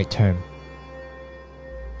 Right term.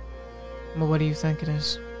 Well, what do you think it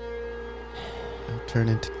is? It'll turn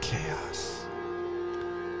into chaos.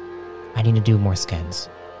 I need to do more scans.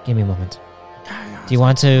 Give me a moment. Do you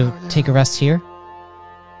want to take a rest here?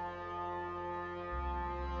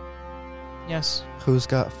 Yes. Who's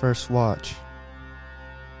got first watch?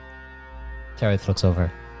 Tareth looks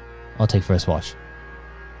over. I'll take first watch.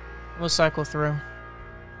 We'll cycle through.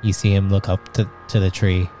 You see him look up to the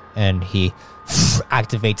tree, and he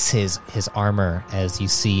activates his armor as you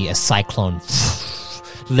see a cyclone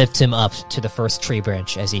lift him up to the first tree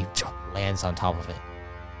branch as he lands on top of it.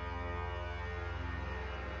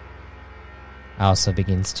 Alsa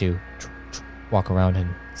begins to walk around and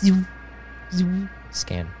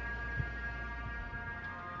scan.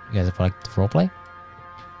 You guys like to roleplay?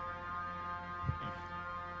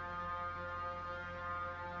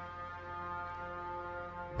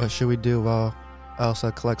 What should we do while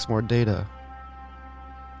Elsa collects more data?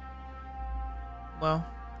 Well,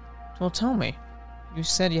 tell me. You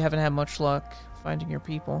said you haven't had much luck finding your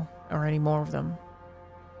people, or any more of them.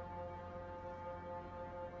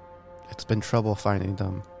 It's been trouble finding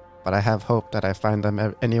them, but I have hope that I find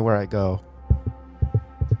them anywhere I go.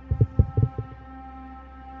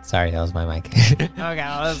 Sorry, that was my mic. Okay,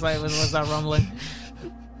 I was like, was that rumbling?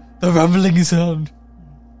 The rumbling sound.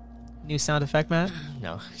 New sound effect, Matt?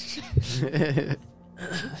 No.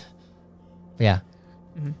 Yeah.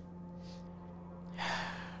 Mm-hmm.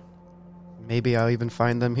 Maybe I'll even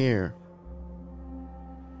find them here.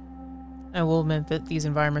 I will admit that these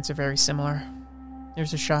environments are very similar.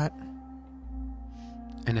 There's a shot.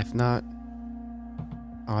 And if not,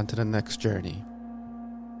 on to the next journey.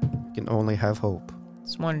 We can only have hope.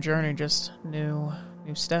 It's one journey, just new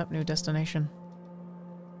step, new destination.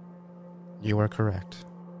 You are correct.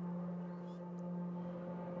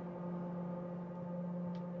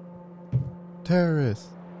 Terrace,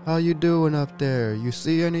 how you doing up there? You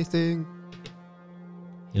see anything?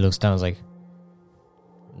 He looks down and is like,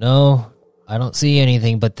 no, I don't see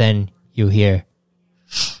anything, but then you hear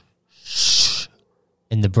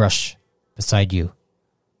in the brush beside you.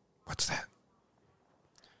 What's that?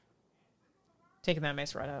 Taking that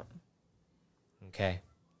mace right out. Okay.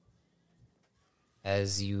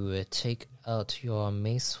 As you take out your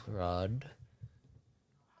mace rod,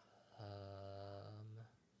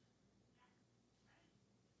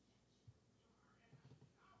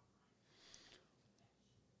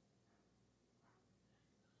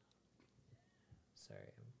 sorry.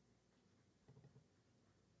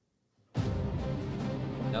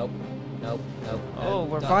 Nope. Oh,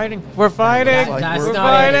 we're fighting. We're fighting. That's We're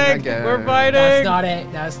not it. fighting. Again. We're fighting. That's not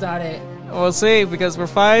it. That's not it. We'll see, because we're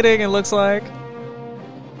fighting, it looks like.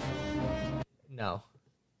 No.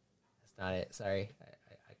 That's not it. Sorry.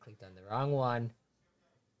 I clicked on the wrong one.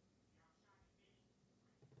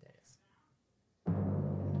 There it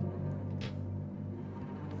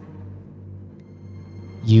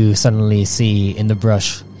is. You suddenly see in the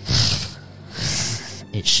brush,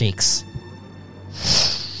 it shakes.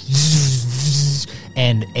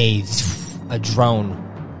 And a drone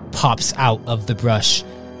pops out of the brush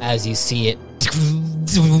as you see it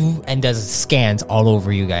and does scans all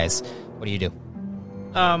over you guys. What do you do?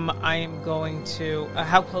 I am going to...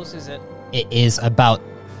 how close is it? It is about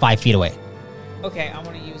 5 feet away. Okay, I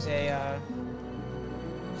want to use a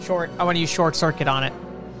short circuit on it.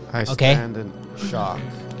 I Okay. stand in shock.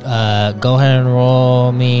 Go ahead and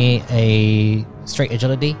roll me a straight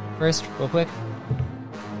agility first, real quick.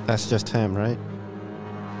 That's just him, right?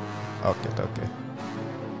 Okay.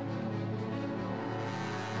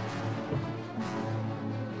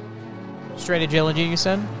 Straight agility, you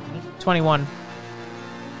said? 21.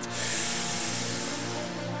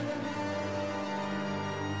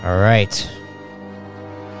 All right.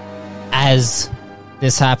 As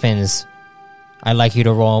this happens, I'd like you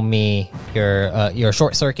to roll me your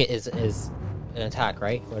short circuit is an attack,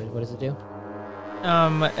 right? What does it do?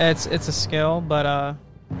 It's a skill, but I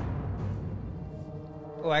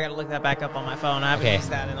gotta look that back up on my phone. I haven't Okay. used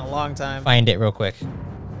that in a long time. Find it real quick.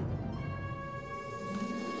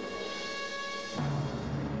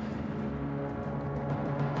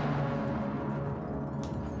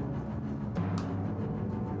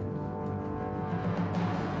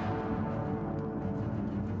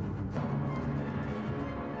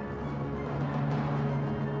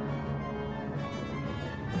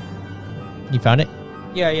 You found it?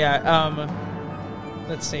 Yeah.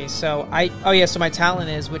 Let's see. So so my talent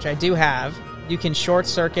is, which I do have, you can short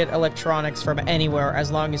circuit electronics from anywhere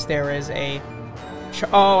as long as there is a.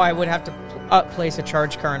 I would have to place a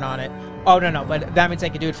charge current on it. Oh no, but that means I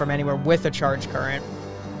can do it from anywhere with a charge current.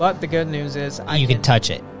 But the good news is You can touch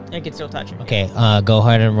it. I can still touch it. Okay, go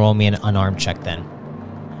ahead and roll me an unarmed check then.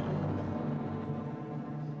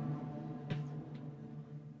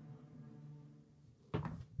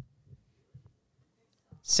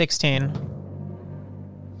 $16.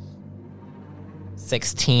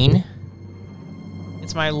 16.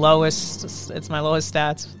 It's my lowest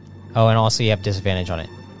stats. Oh, and also you have disadvantage on it.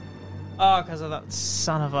 Oh, because of that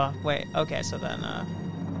son of a... Wait, okay, so then...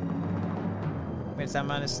 Wait, is that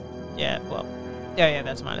minus... Yeah, well... Yeah,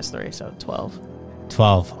 that's -3, so 12.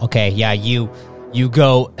 12. Okay, yeah, you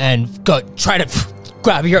go and try to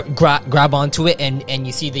grab onto it, and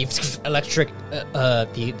you see the electric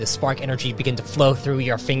the spark energy begin to flow through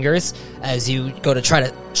your fingers as you go to try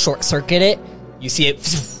to short circuit it. You see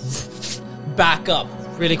it back up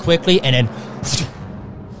really quickly and then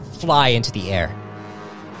fly into the air.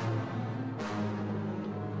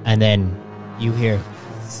 And then you hear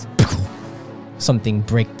something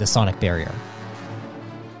break the sonic barrier.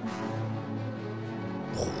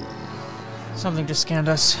 Something just scanned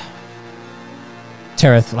us.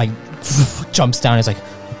 Tereth jumps down and is like,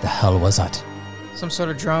 what the hell was that? Some sort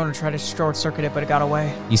of drone and tried to short circuit it, but it got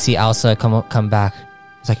away. You see Elsa come back.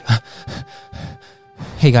 It's like,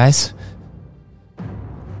 hey guys,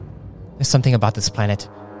 there's something about this planet.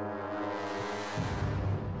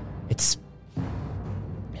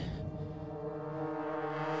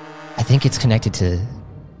 I think it's connected to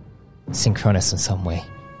Synchronus in some way.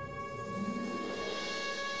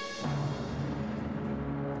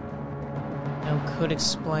 Could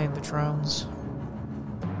explain the drones.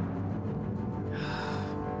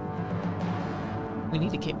 We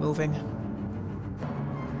need to keep moving.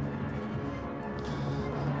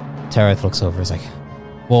 Tereth looks over and is like,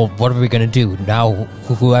 well, what are we going to do? Now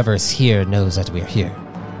whoever's here knows that we're here.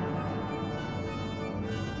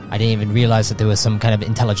 I didn't even realize that there was some kind of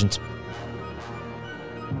intelligent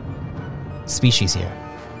species here.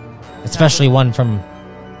 Especially one from...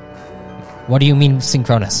 What do you mean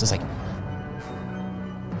Synchronus? It's like...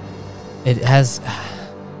 It has...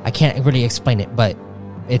 I can't really explain it, but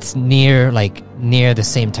it's near the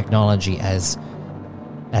same technology as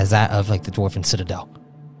that of the Dwarven Citadel.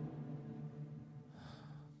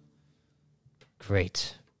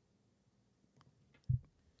 Great.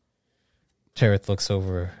 Tereth looks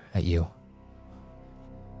over at you.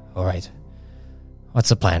 All right. What's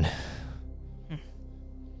the plan?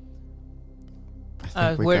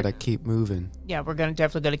 I think we gotta keep moving. Yeah, we're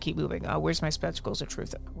definitely gonna keep moving. Where's my spectacles of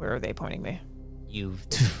truth? Where are they pointing me? You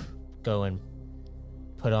go and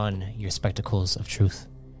put on your spectacles of truth,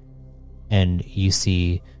 and you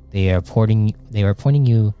see they are pointing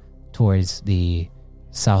you towards the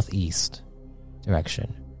southeast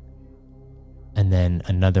direction. and then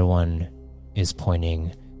another one is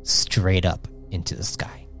pointing straight up into the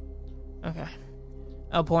sky. Okay.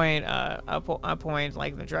 I'll point. I'll point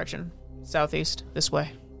like the direction southeast, this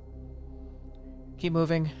way. Keep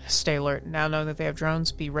moving. Stay alert. Now knowing that they have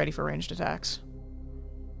drones, be ready for ranged attacks.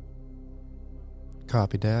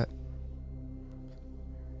 Copy that.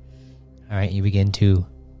 All right, you begin to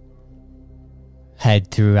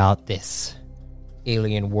head throughout this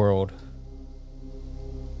alien world.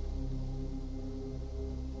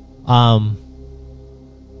 Go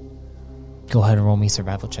ahead and roll me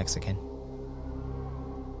survival checks again.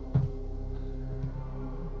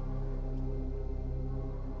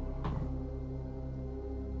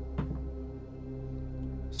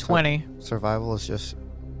 Sur- 20. Survival is just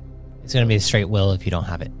It's going to be a straight will if you don't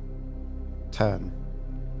have it. 10.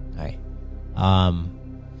 All right.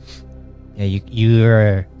 Yeah,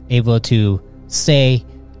 you're able to stay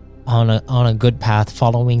on a good path,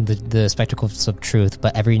 following the spectacles of truth.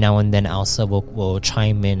 But every now and then, Elsa will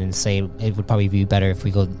chime in and say it would probably be better if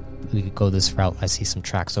we could go this route. I see some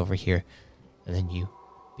tracks over here, and then you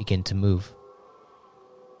begin to move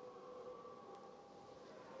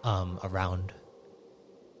around,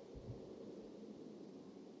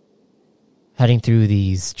 heading through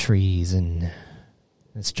these trees and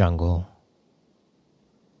this jungle.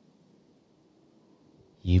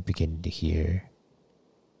 You begin to hear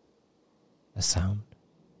a sound.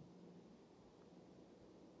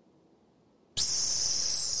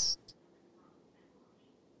 Psst.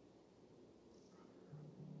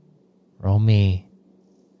 Roll me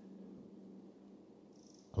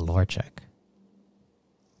a lore check.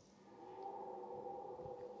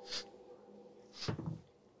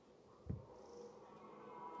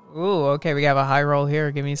 Ooh, okay, we have a high roll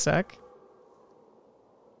here. Give me a sec.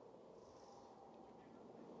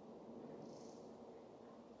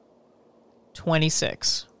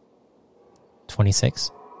 $26.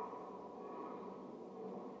 26.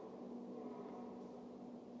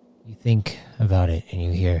 You think about it and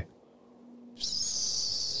you hear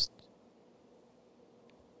psst.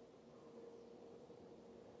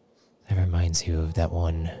 That reminds you of that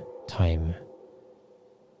one time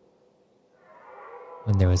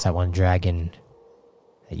when there was that one dragon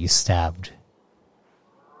that you stabbed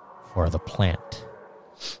for the plant.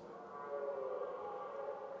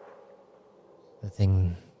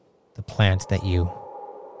 The plant that you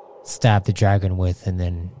stabbed the dragon with, and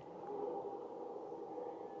then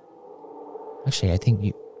you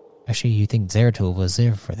think Zeratul was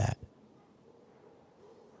there for that.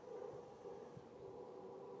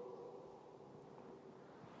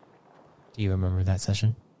 Do you remember that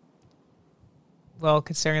session? Well,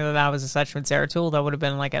 considering that was a session with Zeratul, that would have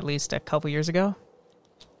been like at least a couple years ago.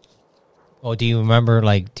 Oh, do you remember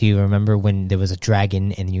when there was a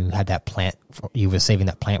dragon and you had that plant? You were saving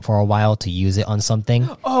that plant for a while to use it on something.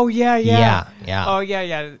 Oh yeah. Yeah. Oh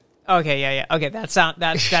yeah. Okay, yeah. Okay, that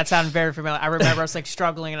sounded very familiar. I remember I was like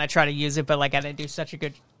struggling and I tried to use it, but like I didn't do such a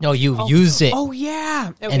good. No, you used it. Oh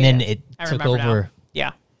yeah. Okay, and then yeah. it I took remember over now.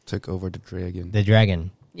 Yeah. Took over the dragon. the dragon.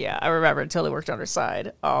 Yeah, I remember until it worked on her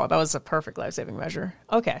side. Oh, that was a perfect life-saving measure.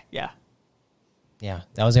 Okay, yeah. Yeah,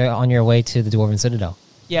 that was on your way to the Dwarven Citadel.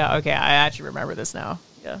 Yeah, okay, I actually remember this now.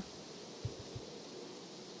 Yeah.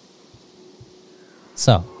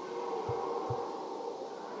 So,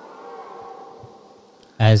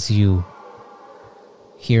 as you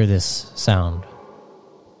hear this sound,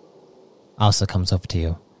 Elsa comes over to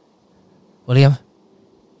you. William,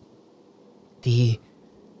 the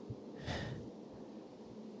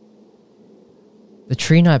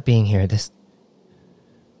tree not being here, this...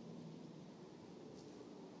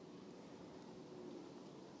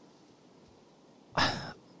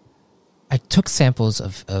 I took samples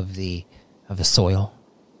of the soil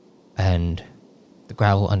and the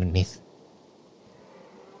gravel underneath.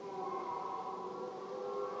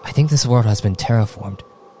 I think this world has been terraformed.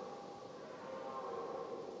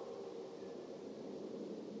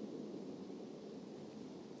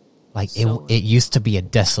 Like it used to be a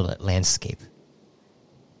desolate landscape.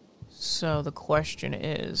 So the question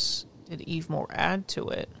is, did Evemore add to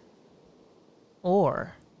it?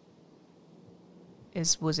 Or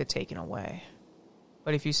was it taken away?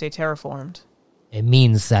 But if you say terraformed, It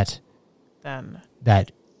means that then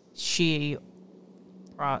she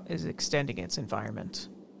is extending its environment.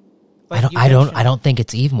 But I don't think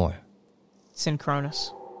it's Evemore.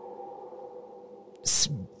 Synchronous.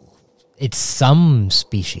 It's some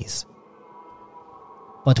species.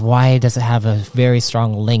 But why does it have a very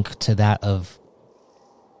strong link to that of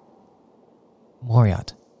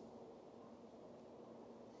Moriat?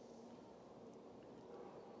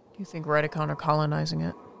 Do you think Redicon are colonizing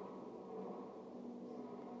it?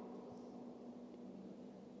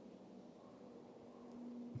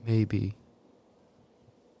 Maybe.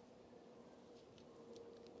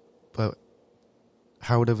 But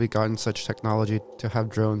how would have we gotten such technology to have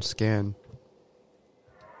drones scan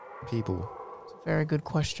people? It's a very good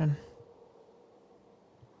question.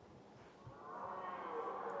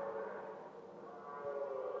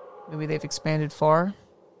 Maybe they've expanded far.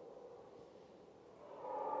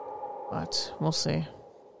 But we'll see.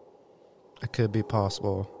 It could be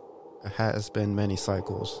possible. It has been many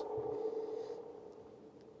cycles.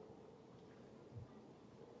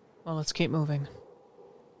 Well, let's keep moving.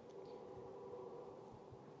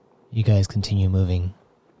 You guys continue moving.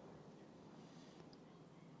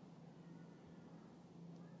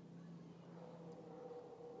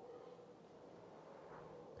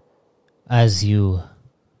 As you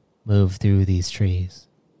move through these trees,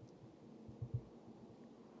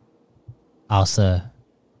 Elsa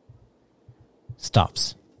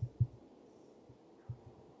stops.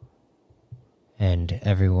 And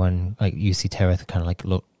everyone, like, you see Tereth kind of like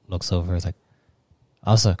looks over. It's like,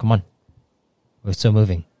 Elsa, come on. We're still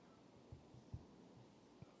moving.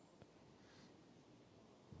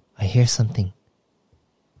 I hear something.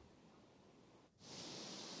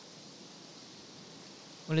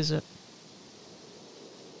 What is it?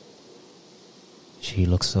 She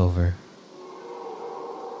looks over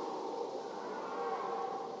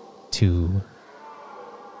to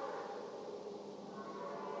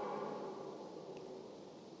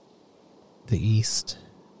the east.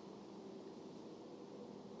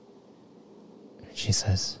 She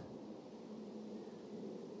says,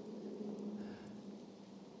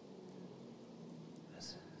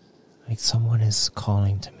 like someone is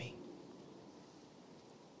calling to me.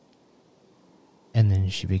 And then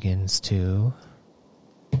she begins to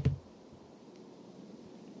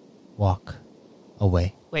walk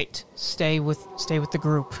away. Wait, stay with the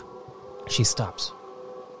group. She stops.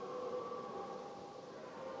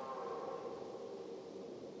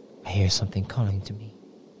 I hear something calling to me.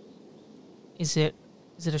 Is it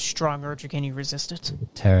a strong urge or can you resist it?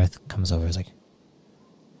 Tereth comes over. Is like,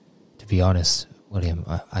 to be honest, William,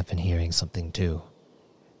 I've been hearing something too.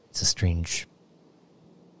 It's a strange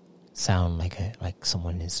sound, like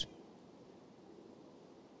someone is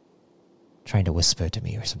trying to whisper to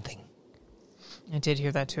me or something. I did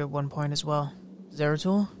hear that too at one point as well.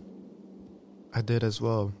 Zeratul? I did as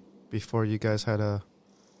well, before you guys had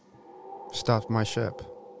stopped my ship.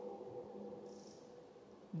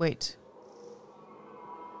 Wait.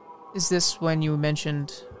 Is this when you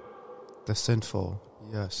mentioned... The sinful,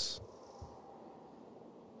 yes.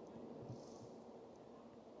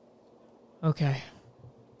 Okay.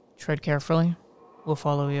 Tread carefully. We'll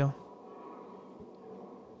follow you.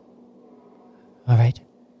 All right.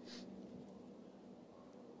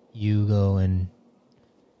 You go and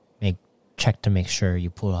check to make sure you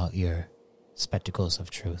pull out your spectacles of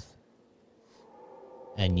truth.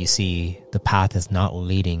 And you see the path is not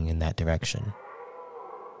leading in that direction.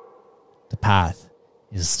 The path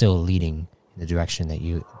is still leading in the direction that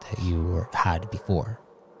you had before.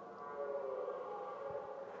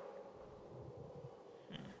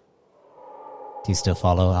 Do you still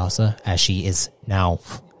follow Elsa as she is now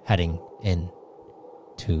heading in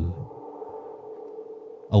to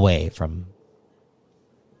away from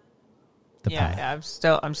the path?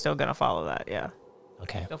 Yeah, I'm still gonna follow that. Yeah,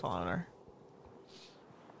 Okay. still following her.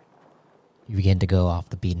 You begin to go off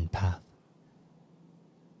the beaten path.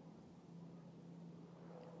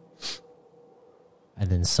 And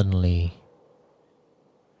then suddenly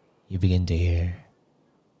you begin to hear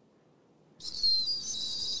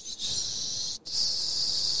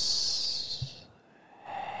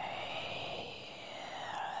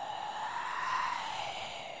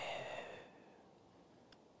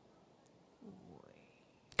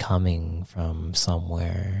coming from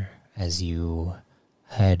somewhere as you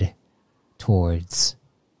head towards.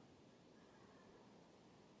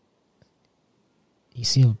 You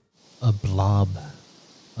see a blob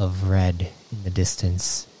of red in the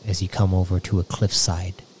distance as you come over to a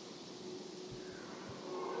cliffside.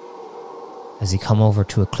 As you come over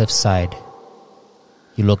to a cliffside,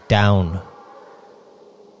 you look down,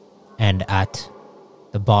 and at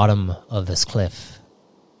the bottom of this cliff,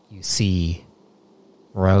 you see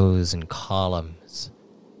rows and columns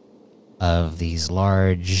of these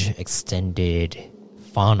large, extended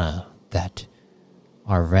fauna that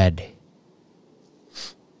are red.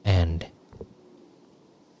 And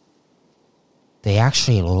they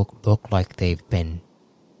actually look like they've been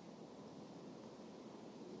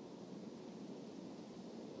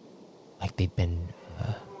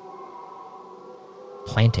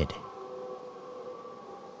planted.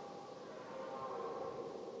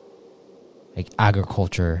 Like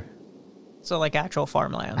agriculture So like actual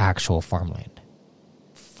farmland. Actual farmland.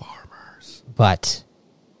 Farmers. But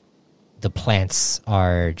the plants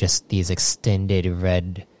are just these extended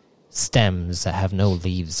red stems that have no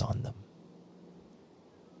leaves on them.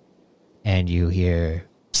 And you hear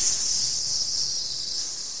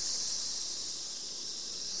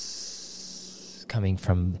coming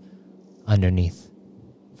from underneath,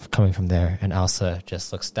 coming from there, and Elsa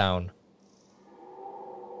just looks down.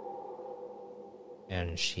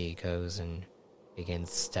 And she goes and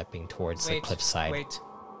begins stepping towards the cliffside. Wait.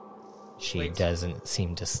 She doesn't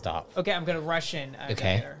seem to stop. Okay, I'm gonna rush in.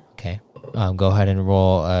 Okay. Go ahead and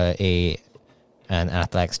roll an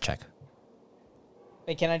athletics check.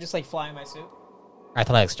 Wait, can I just like fly in my suit?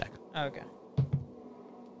 Athletics check. Okay.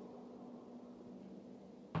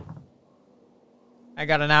 I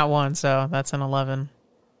got an @1, so that's an 11.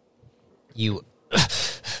 You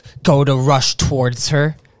go to rush towards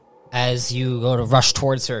her. As you go to rush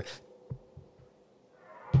towards her,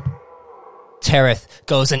 Tareth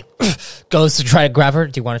goes to try to grab her.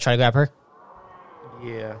 Do you want to try to grab her?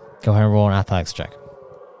 Yeah. Go ahead and roll an athletics check.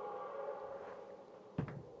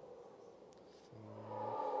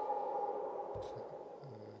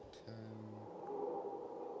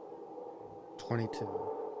 22.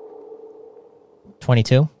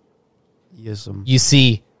 22? Yes. You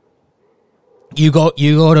see, you go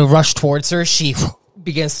to rush towards her. She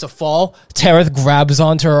begins to fall. Tareth grabs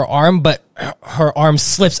onto her arm, but her arm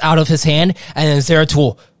slips out of his hand, and then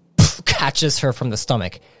Zeratul catches her from the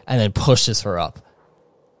stomach and then pushes her up.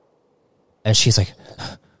 And she's like,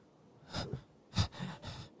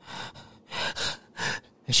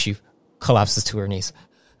 and she collapses to her knees.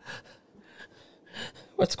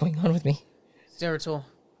 What's going on with me? Zeratul,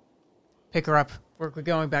 pick her up. We're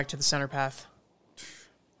going back to the center path.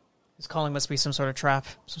 This calling must be some sort of trap,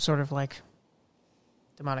 some sort of like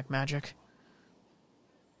demonic magic.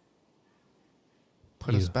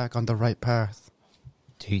 Put us back on the right path.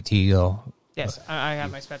 Do you go? Yes, I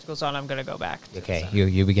have my spectacles on. I'm going to go back. Okay,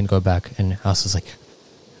 you begin to go back, and Elsa's like,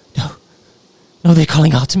 no, they're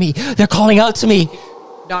calling out to me. They're calling out to me.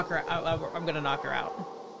 Knock her out. I'm going to knock her out.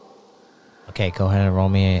 Okay, go ahead and roll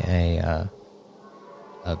me a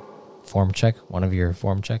form check. One of your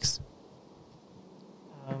form checks.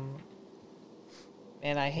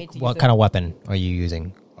 Man, I hate to use What kind of weapon are you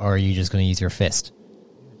using? Or are you just going to use your fist?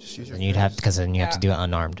 Just use your And you'd have, because then you have to do it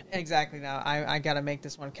unarmed. Exactly. Now, I got to make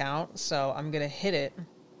this one count, so I'm going to hit it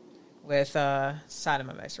with side of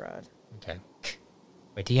my mace rod. Okay.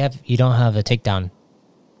 Wait, you don't have a takedown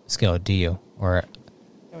skill, do you? Or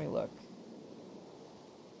Let me look.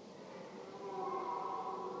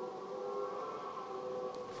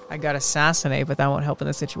 I got assassinate, but that won't help in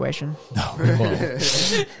this situation. no, it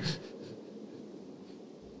won't.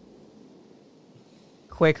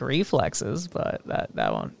 Quick reflexes, but that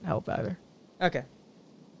won't help either. Okay.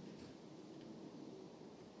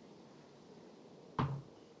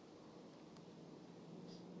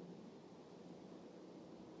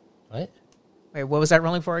 What? Wait, what was that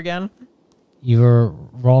rolling for again? You were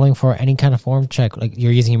rolling for any kind of form check. Like,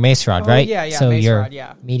 you're using your mace rod, right? Yeah, so mace your rod,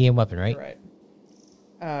 yeah. medium weapon, right? Right.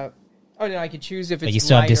 No, I could choose if it's But you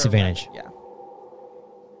still have lighter or disadvantage. light. Yeah.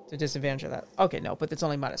 It's a disadvantage of that. Okay, no, but it's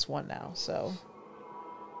only -1 now, so.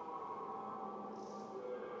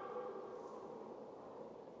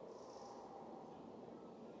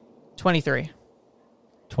 $23.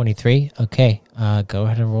 23? Okay. Go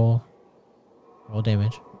ahead and roll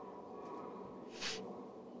damage.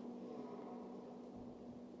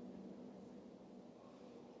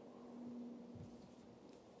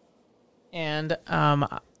 And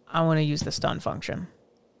I want to use the stun function.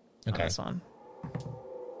 On Okay. this one.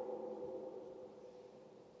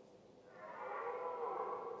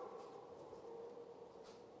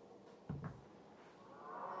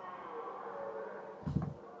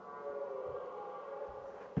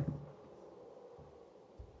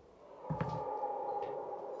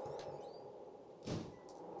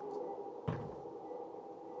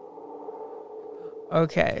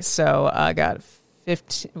 Okay, so I got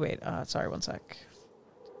 15. Wait, sorry, one sec.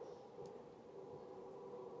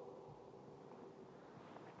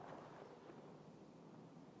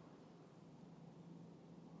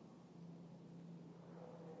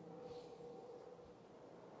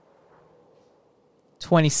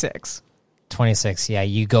 $26. 26. Yeah,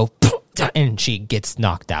 you go, and she gets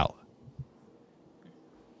knocked out.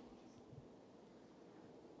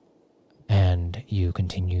 And you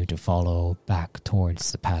continue to follow back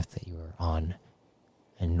towards the path that you were on.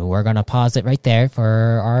 And we're going to pause it right there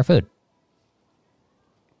for our food.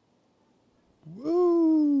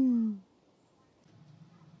 Woo!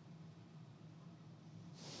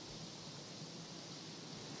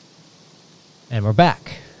 And we're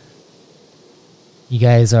back. You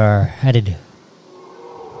guys are headed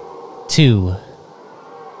to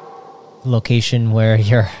the location where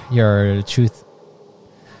your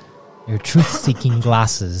truth-seeking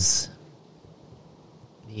glasses,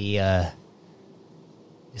 the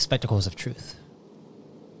spectacles of truth,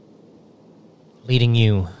 leading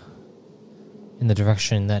you in the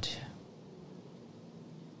direction that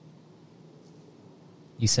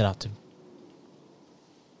you set out to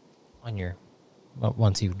on your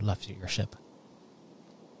once you left your ship.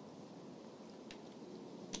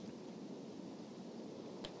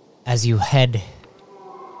 As you head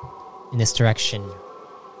in this direction,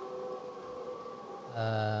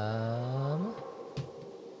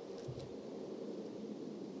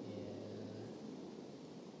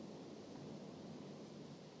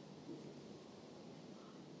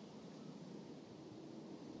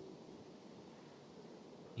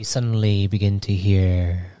 you suddenly begin to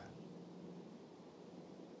hear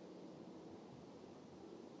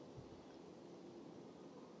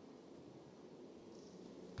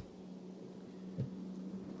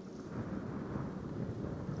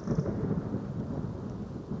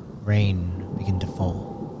rain begin to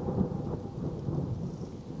fall.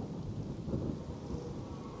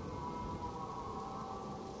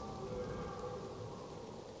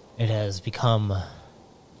 It has become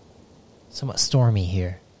somewhat stormy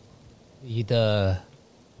here. The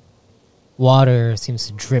water seems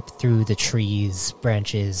to drip through the trees,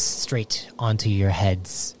 branches, straight onto your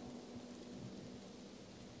heads.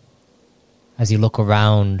 As you look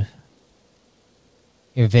around,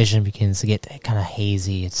 your vision begins to get kind of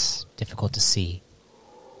hazy. It's difficult to see.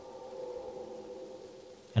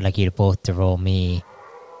 I'd like you to both to roll me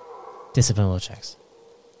discipline checks.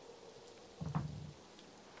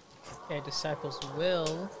 Okay, Disciples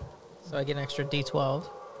will. So I get an extra D12.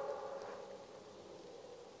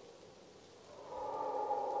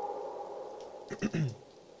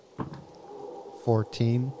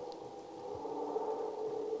 14.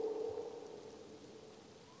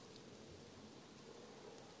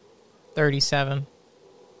 37.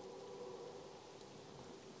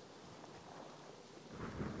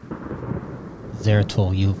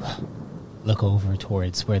 Zeratul, you look over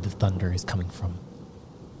towards where the thunder is coming from.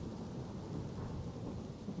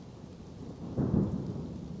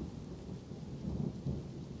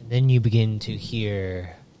 And then you begin to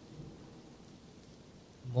hear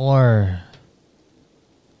more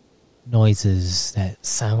noises that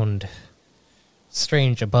sound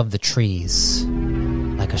strange above the trees,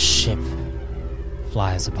 like a ship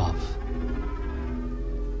flies above.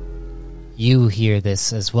 You hear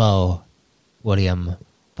this as well, William,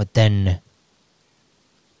 but then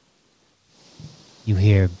you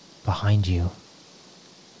hear behind you.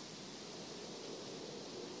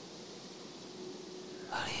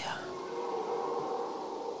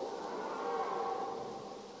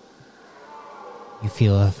 You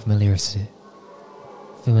feel a familiar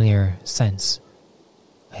sense,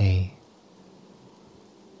 a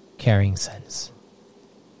caring sense.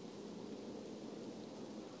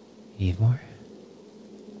 Evemore?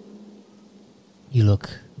 You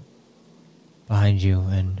look behind you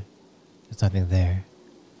and there's nothing there.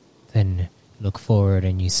 Then you look forward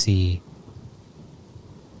and you see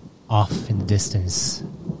off in the distance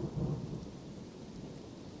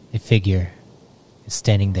a figure is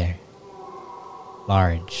standing there.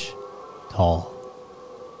 Large, tall,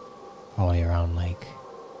 probably around like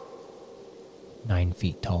 9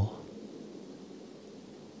 feet tall.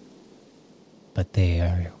 But they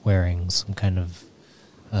are wearing some kind of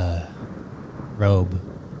robe,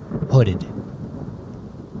 hooded.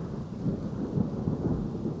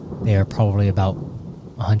 They are probably about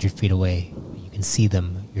 100 feet away. You can see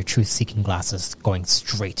them, your truth-seeking glasses, going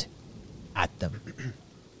straight at them.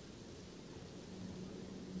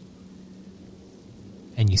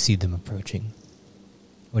 And you see them approaching.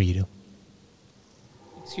 What do you do?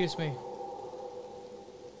 Excuse me.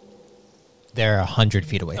 They're 100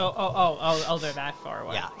 feet away. Oh, they're that far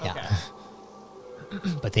away. Yeah, okay. yeah.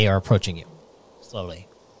 But they are approaching you, slowly.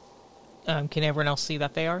 Can everyone else see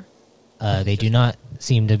that they are? They do not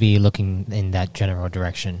seem to be looking in that general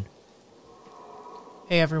direction.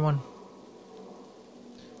 Hey, everyone.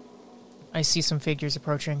 I see some figures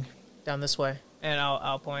approaching down this way. And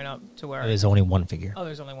I'll point up to where... There's only one figure. Oh,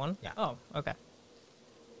 there's only one? Yeah. Oh, okay.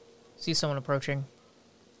 See someone approaching.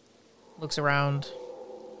 Looks around.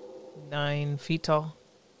 9 feet tall.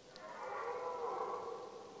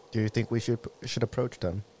 Do you think we should approach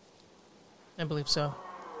them? I believe so.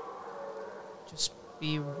 Just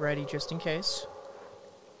be ready just in case.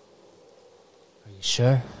 Are you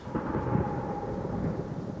sure?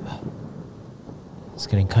 It's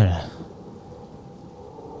getting kind of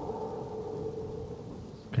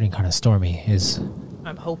turning kind of stormy. Is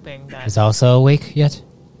I'm hoping that also awake yet?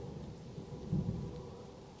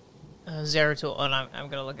 Zeratul, and I'm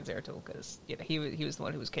going to look at Zeratul because he was the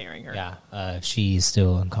one who was carrying her. Yeah, she's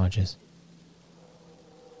still unconscious.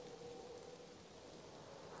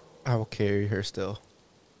 I will carry her still.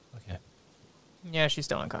 Okay. Yeah, she's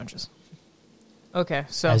still unconscious. Okay,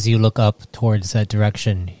 so As you look up towards that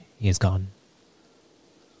direction, he is gone.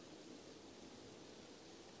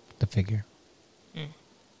 The figure.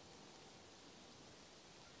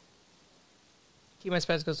 keep my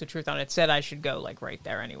spectacles to truth on. It said I should go like right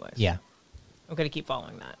there anyways. Yeah. I'm going to keep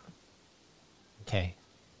following that. Okay.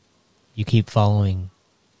 You keep following.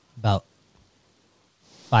 About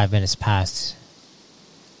 5 minutes pass,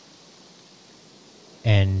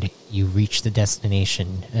 and you reach the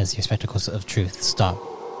destination as your spectacles of truth stop.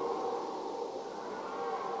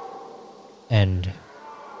 And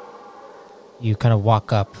you kind of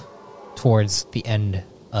walk up towards the end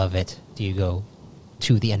of it. Do you go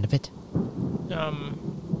to the end of it?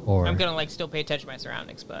 Or I'm gonna like still pay attention to my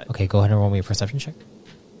surroundings, but okay, go ahead and roll me a perception check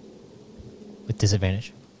with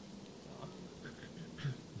disadvantage.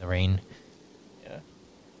 The rain. yeah.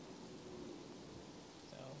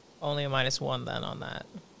 So only a -1 then on that.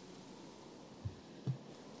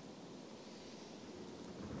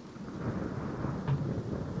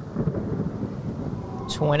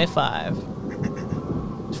 $25.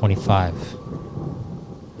 25.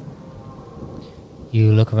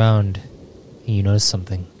 You look around and you notice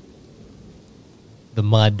something. The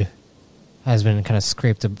mud has been kind of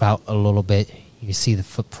scraped about a little bit. You see the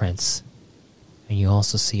footprints, and you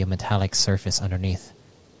also see a metallic surface underneath.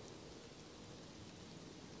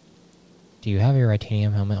 Do you have your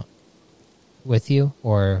Titanium helmet with you,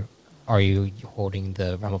 or are you holding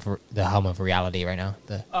the helm of reality right now?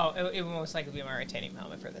 It would most likely be my Titanium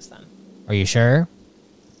helmet for this then. Are you sure?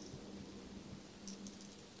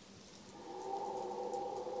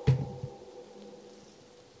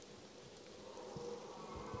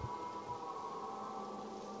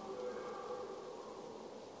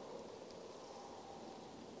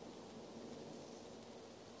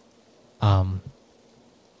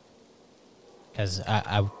 Because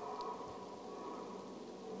I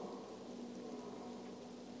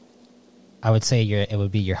would say it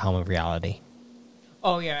would be your helm of reality.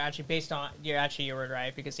 Oh yeah, actually, you were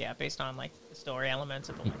right because based on like the story elements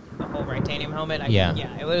of the whole Titanium helmet,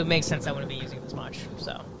 it would make sense I wouldn't be using it as much.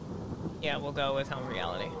 So yeah, we'll go with helm of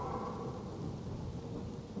reality.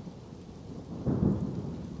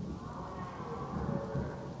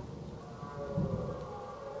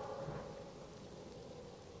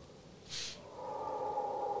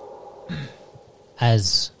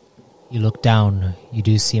 As you look down, you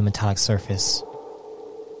do see a metallic surface.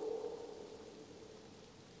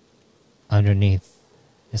 Underneath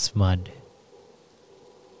this mud,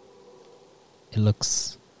 it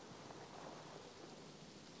looks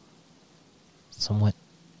somewhat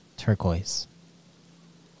turquoise.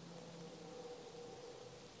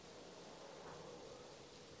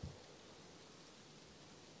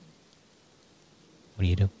 What do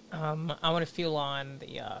you do? I want to feel on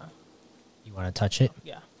the. You want to touch it?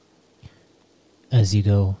 Yeah. As you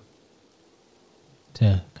go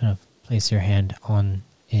to kind of place your hand on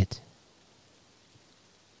it,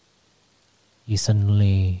 you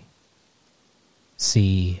suddenly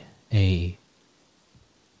see a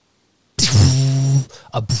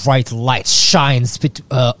bright light shines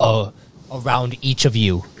around each of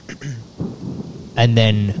you, and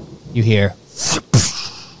then you hear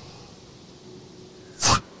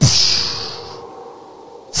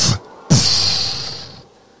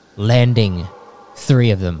landing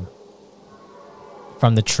 3 of them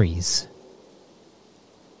from the trees.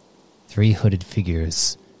 3 hooded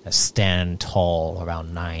figures that stand tall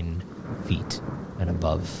around 9 feet and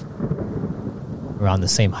above. Around the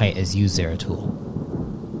same height as you, Zeratul.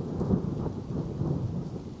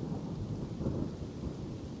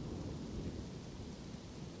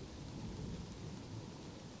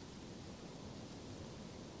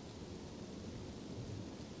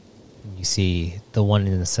 You see the one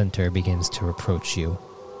in the center begins to approach you.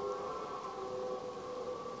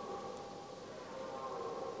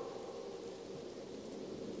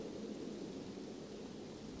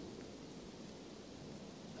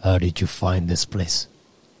 How did you find this place?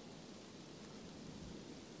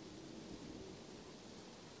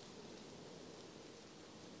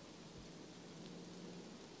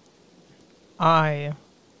 I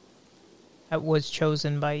was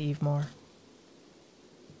chosen by Evemore.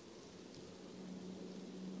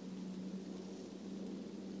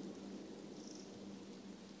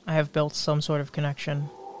 I have built some sort of connection,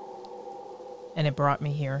 and it brought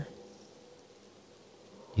me here.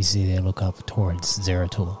 You see they look up towards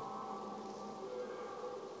Zeratul.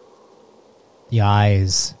 The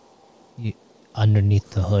eyes,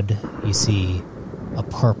 underneath the hood, you see a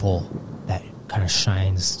purple that kind of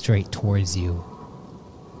shines straight towards you.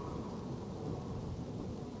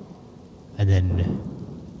 And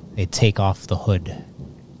then they take off the hood,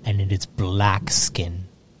 and it is black skin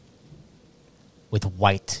with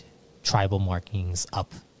white tribal markings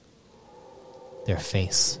up their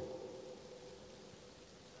face.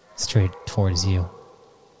 Straight towards you,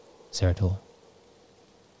 Zeratul.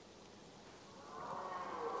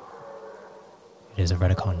 It is a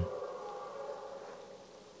Redicon.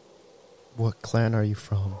 What clan are you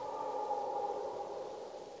from?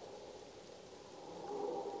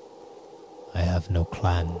 I have no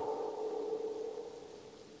clan.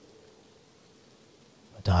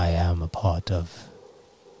 But I am a part of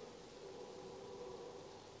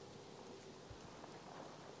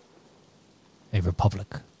a republic.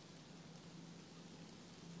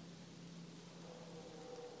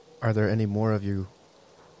 Are there any more of you?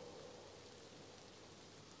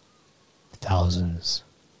 Thousands.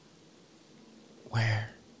 Where?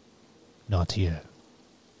 Not here.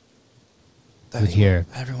 That's here.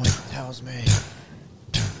 what everyone tells me.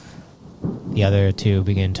 The other two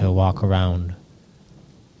begin to walk around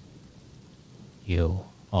you,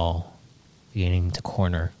 all beginning to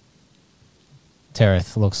corner.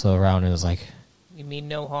 Tareth looks around and is like, We mean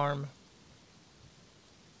no harm.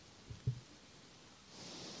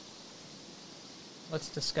 Let's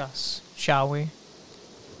discuss, shall we?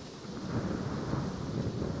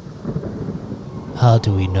 how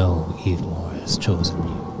do we know Evemore has chosen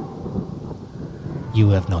you? You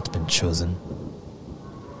have not been chosen.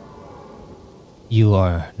 You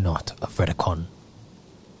are not a Redicon.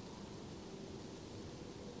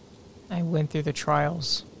 I went through the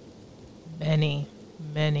trials many,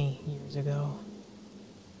 many years ago.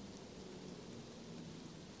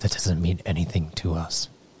 That doesn't mean anything to us.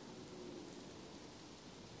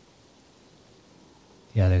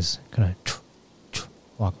 The others kind of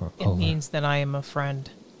walk over. It means that I am a friend,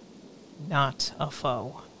 not a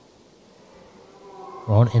foe.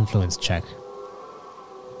 Roll an influence check.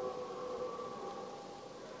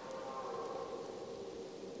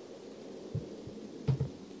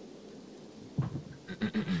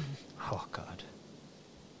 Oh, God.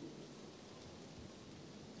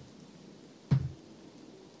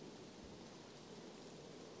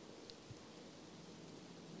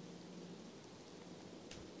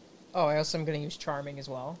 Oh, I also am going to use charming as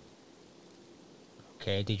well.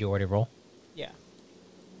 Okay, did you already roll? Yeah.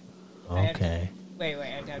 Okay. Wait, I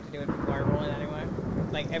have to do it before I roll it anyway?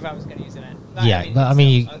 Like, if I was going to use it. Yeah, but I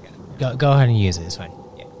mean, go ahead and use it. It's fine.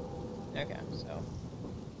 Yeah. Okay, so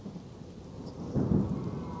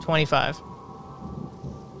 25.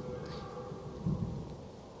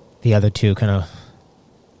 The other two kind of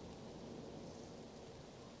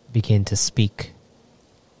begin to speak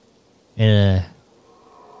in a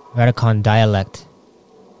Redicon dialect.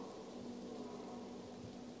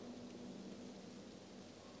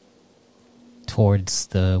 Towards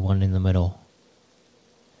the one in the middle.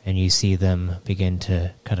 And you see them begin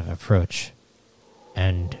to kind of approach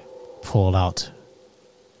and pull out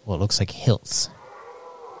what looks like hilts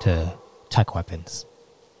to tech weapons.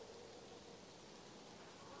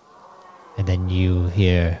 And then you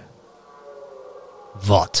hear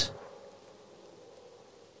Vought.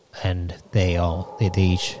 And they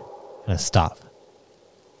each kind of stop.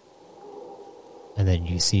 And then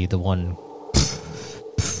you see the one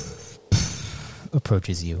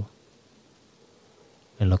approaches you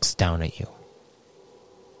and looks down at you.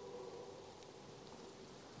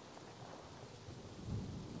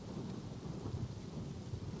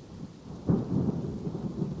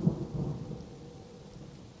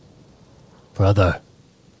 Brother,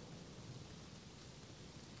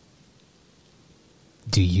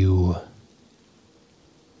 do you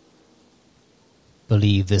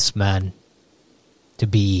believe this man to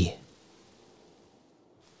be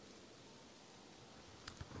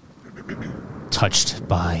touched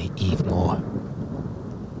by Evemore?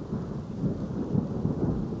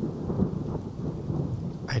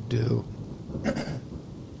 I do.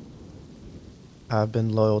 I've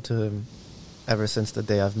been loyal to him ever since the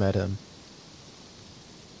day I've met him.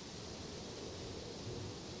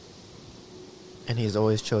 And he's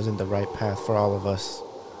always chosen the right path for all of us.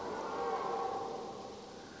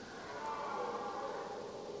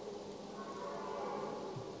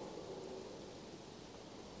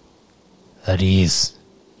 At ease.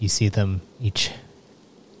 You see them each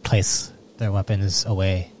place their weapons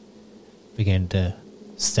away, begin to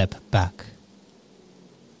step back.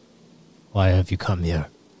 Why have you come here?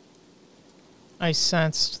 I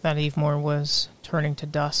sensed that Evemore was turning to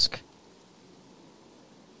dusk.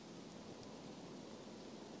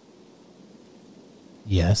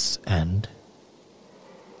 Yes, and?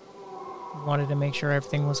 Wanted to make sure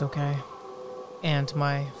everything was okay. And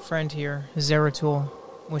my friend here, Zeratul,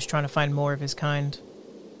 was trying to find more of his kind.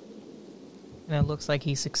 And it looks like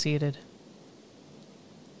he succeeded.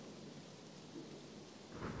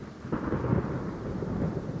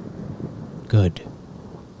 Good.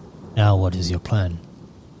 Now what is your plan?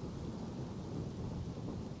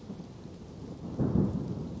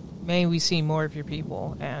 May we see more of your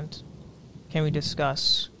people, and can we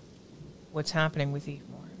discuss what's happening with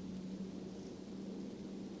Evemore?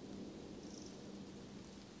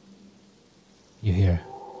 You hear?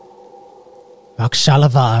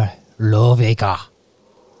 Rakshalavar Lovega.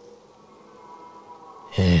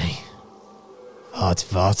 Hey.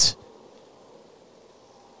 What?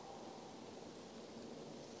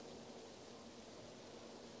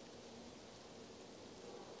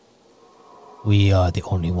 We are the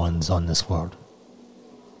only ones on this world.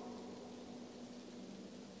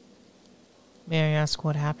 May I ask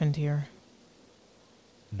what happened here?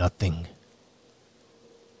 Nothing.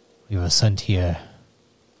 We were sent here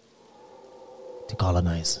to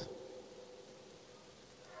colonize.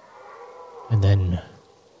 And then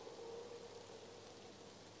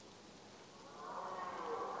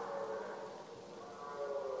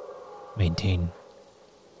maintain.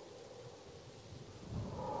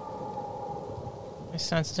 I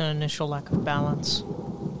sensed an initial lack of balance.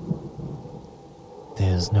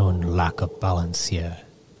 There's no lack of balance here.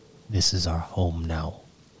 This is our home now.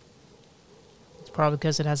 It's probably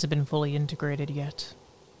because it hasn't been fully integrated yet.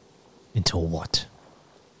 Into what?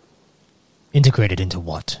 Integrated into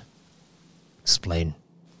what? Explain.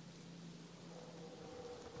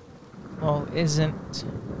 Well, isn't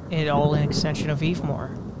it all an extension of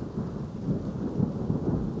Evemore?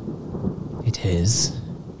 It is.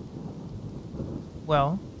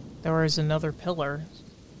 Well, there is another pillar,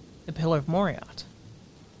 the Pillar of Moriat.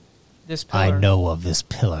 This pillar... I know of this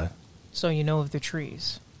pillar. So you know of the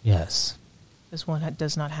trees. Yes. This one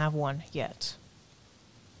does not have one yet.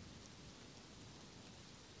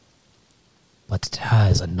 But it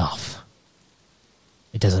has enough.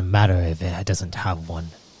 It doesn't matter if it doesn't have one.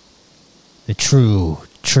 The true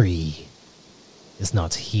tree is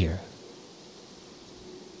not here.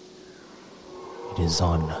 It is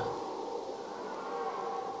on.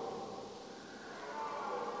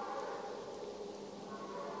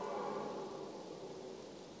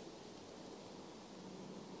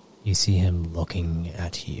 You see him looking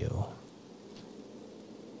at you.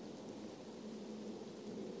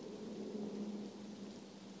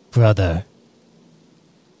 Brother,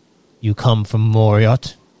 you come from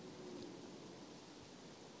Moriat?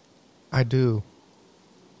 I do.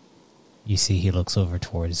 You see he looks over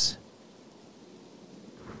towards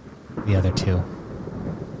the other two.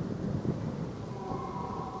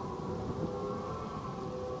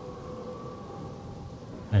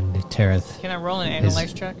 And Tareth. Can I roll an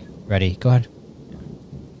analyze check? Ready. Go ahead.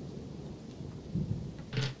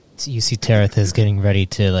 So you see Tareth is getting ready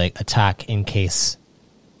to attack in case.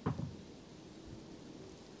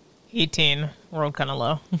 18. Rolled kind of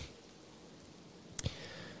low.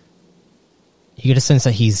 You get a sense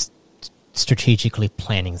that he's strategically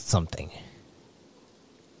planning something.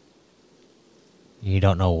 You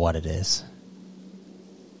don't know what it is.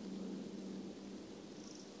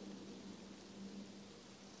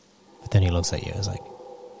 But then he looks at you. He's like,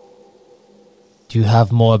 do you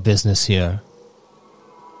have more business here?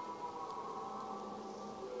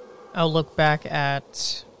 I'll look back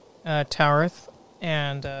at Taurith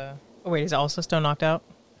and... oh wait, is Elsa still knocked out?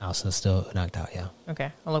 Elsa's still knocked out, yeah.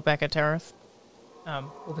 Okay, I'll look back at Taurith.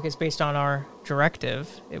 Well, because based on our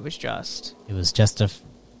directive, it was just a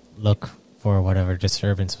look for whatever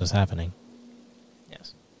disturbance was happening.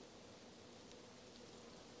 Yes.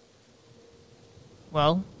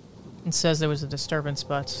 Well, it says there was a disturbance,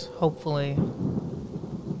 but hopefully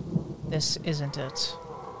this isn't it.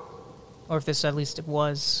 Or if this at least it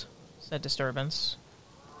was said disturbance,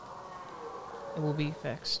 it will be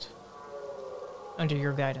fixed under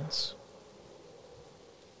your guidance.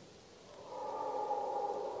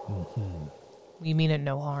 Mm-hmm. We mean it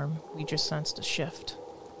no harm. We just sensed a shift.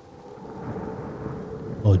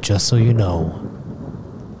 Well, just so you know,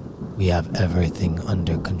 we have everything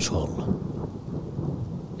under control.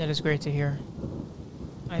 That is great to hear.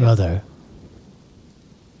 Brother,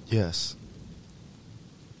 Yes.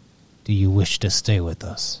 do you wish to stay with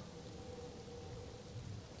us?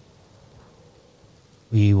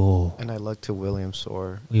 We will And I look to William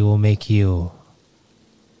Soar. make you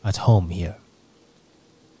at home here.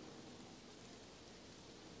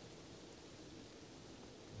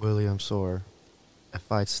 William Soar,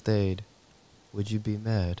 if I'd stayed, would you be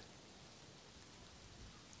mad?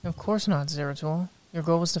 Of course not, Zeratul. Your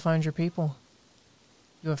goal was to find your people.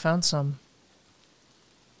 You have found some.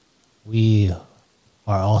 We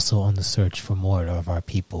are also on the search for more of our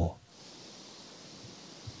people.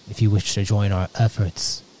 If you wish to join our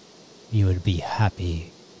efforts, we would be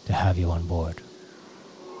happy to have you on board.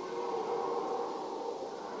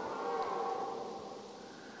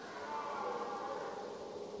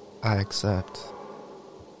 I accept.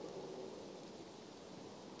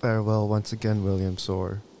 Farewell once again, William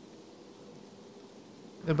Soar.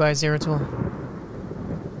 Goodbye, Zeratul.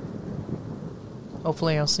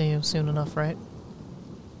 Hopefully I'll see you soon enough, right?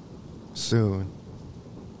 Soon.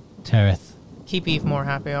 Tereth. Keep Evemore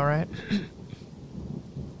happy, alright?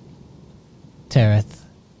 Tereth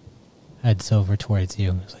heads over towards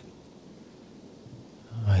you. He's like,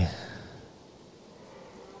 I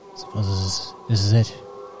suppose this is it.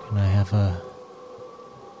 Can I have a...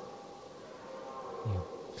 He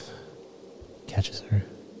catches her.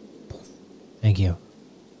 Thank you.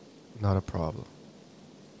 Not a problem.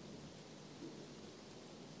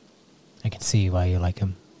 I can see why you like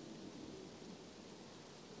him.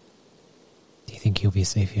 Do you think he'll be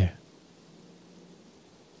safe here?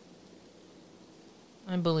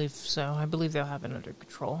 I believe so. I believe they'll have it under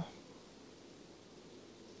control.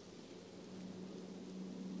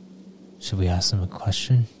 Should we ask them a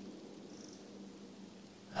question?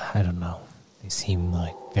 I don't know. They seem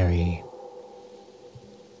like very...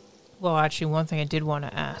 Well, actually, one thing I did want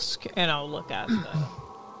to ask, and I'll look at the...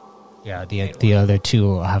 Yeah, the other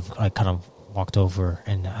two have kind of walked over,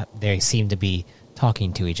 and they seem to be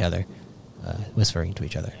talking to each other, whispering to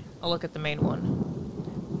each other. I'll look at the main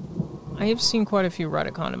one. I have seen quite a few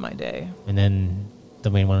Redicon in my day. And then the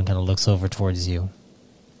main one kind of looks over towards you.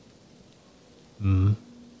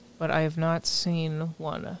 But I have not seen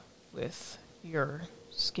one with your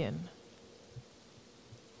skin.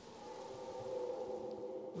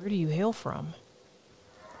 Where do you hail from?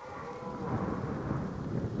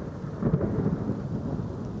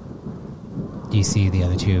 Do you see the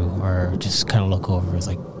other two are just kind of look over? It's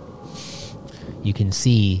like you can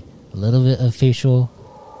see a little bit of facial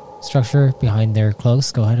structure behind their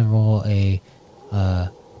cloaks. Go ahead and roll a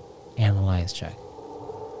analyze check.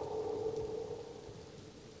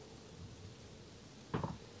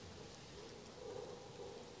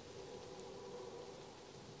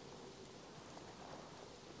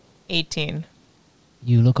 $18.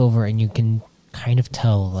 You look over and you can kind of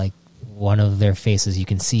tell, like, one of their faces, you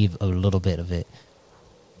can see a little bit of it.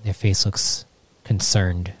 Their face looks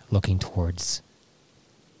concerned, looking towards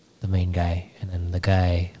the main guy. And then the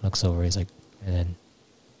guy looks over, he's like, and then...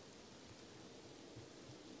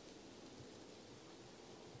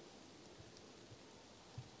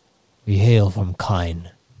 We hail from Kine.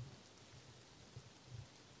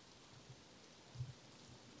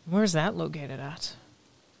 Where's that located at?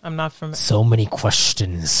 I'm not from... So many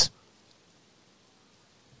questions.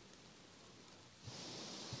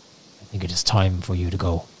 I think it is time for you to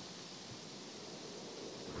go.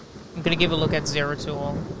 I'm gonna give a look at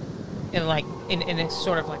Zeratul, and like in a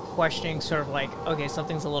sort of like questioning, sort of like, okay,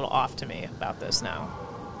 something's a little off to me about this now.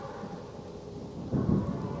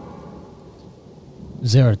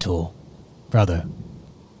 Zeratul, brother.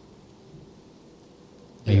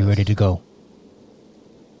 Are you ready to go?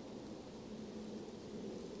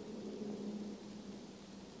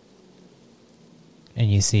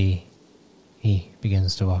 And you see he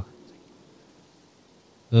begins to walk.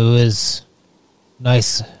 It was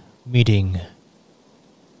nice meeting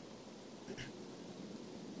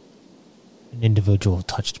an individual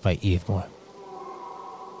touched by Evemore.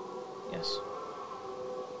 Yes.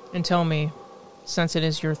 And tell me, since it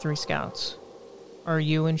is your 3 scouts, are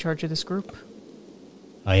you in charge of this group?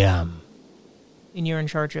 I am. And you're in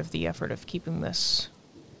charge of the effort of keeping this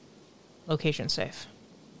location safe?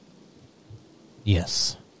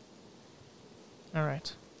 Yes. All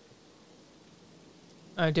right.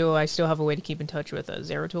 Do I still have a way to keep in touch with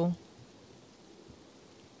Zeratul?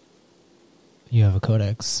 You have a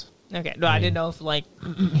codex. Okay. No, I didn't know if, like,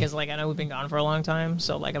 because, like, I know we've been gone for a long time,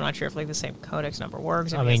 so, like, I'm not sure if, like, the same codex number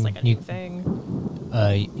works, if it's, like, a new thing.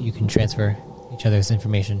 You can transfer each other's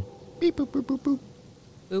information. Beep, boop, boop, boop, boop.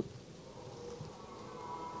 Boop.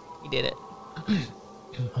 We did it.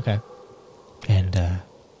 Okay. And,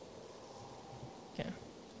 Okay.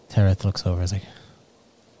 Tereth looks over, is like,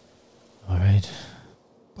 all right.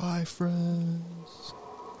 Bye, friends.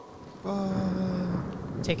 Bye.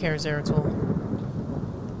 Take care, Zeratul.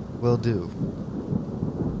 Will do.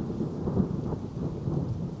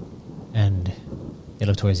 And they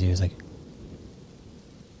look towards you, is like,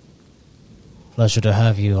 Pleasure to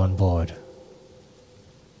have you on board,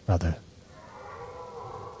 brother.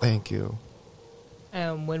 Thank you.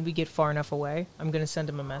 When we get far enough away, I'm going to send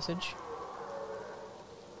him a message.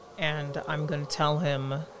 And I'm going to tell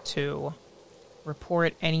him to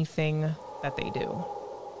report anything that they do.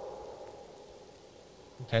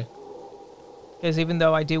 Okay. Because even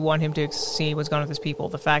though I do want him to see what's going on with his people,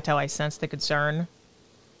 the fact how I sense the concern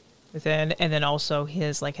within, and then also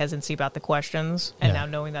his hesitancy about the questions, and now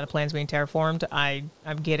knowing that a plan's being terraformed, I'm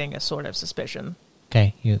getting a sort of suspicion.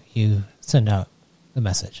 Okay, you send out the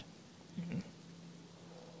message.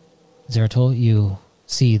 Zeratul, you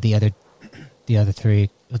see the other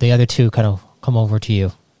two kind of come over to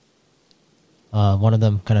you. One of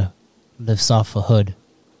them kind of lifts off a hood,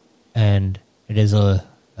 and it is a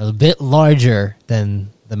bit larger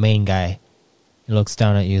than the main guy. He looks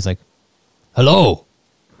down at you. He's like, "Hello,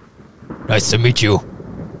 nice to meet you."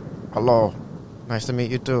 Hello. Nice to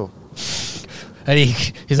meet you too. And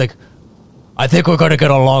he's like, "I think we're gonna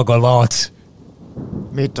get along a lot."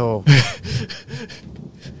 Me too.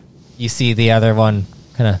 You see the other one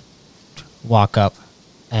kind of walk up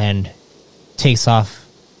and takes off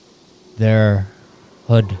their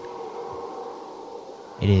hood.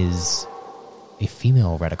 It is a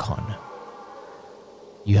female Redicon.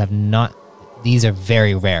 You have not... These are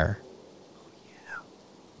very rare.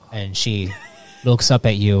 And she looks up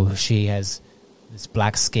at you. She has this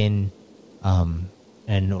black skin and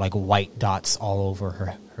white dots all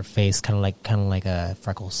over her face, kind of like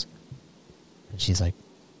freckles. And she's like,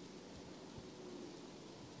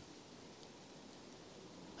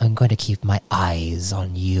 "I'm going to keep my eyes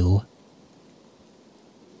on you."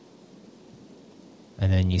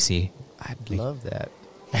 And then you see... I'd love that.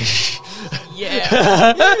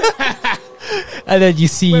 Yeah. And then you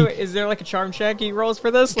see... Wait, is there a charm check he rolls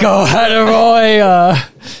for this? Go ahead and roll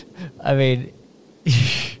I mean...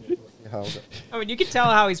 you can tell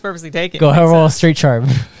how he's purposely taking. Go ahead and roll a straight charm.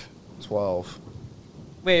 12.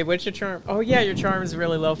 Wait, what's your charm? Oh, yeah, your charm is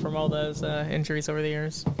really low from all those injuries over the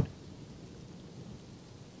years.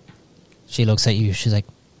 She looks at you. She's like,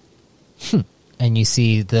 and you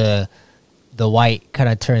see the white kind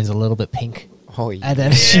of turns a little bit pink. Oh, yeah. And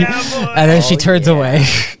then she turns away.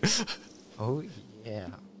 Oh, yeah.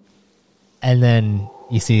 And then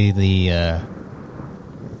you see the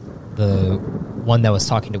one that was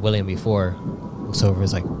talking to William before looks over and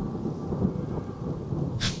is like,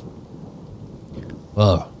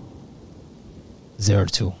 "Well,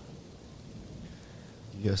 Zeratul.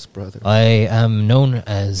 Yes, brother. I am known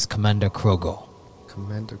as Commander Krogo."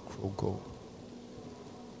 Commander Krogo.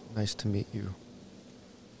 Nice to meet you.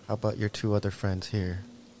 How about your two other friends here?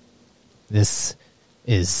 "This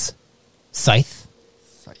is Scythe."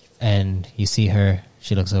 Scythe. And you see her,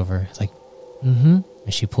 she looks over, it's like, "Mm-hmm."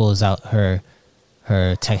 And she pulls out her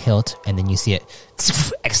tech hilt, and then you see it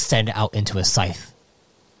extend out into a scythe.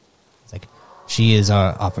 It's like, "She is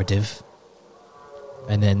our operative.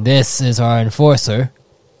 And then this is our enforcer."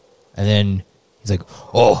 And then he's like,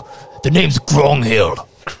 "Oh, the name's Gronghill."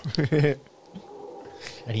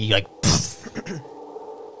 And he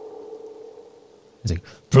he's like,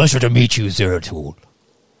 "Pleasure to meet you, Zeratul.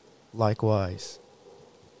 Likewise.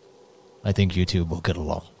 I think you two will get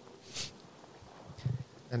along."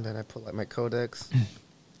 And then I pull out my codex.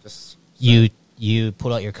 Just You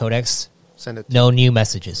pull out your codex. send it. No new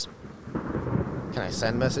messages. Can I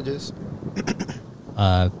send messages?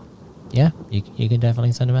 Yeah, you can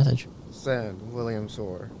definitely send a message. Send William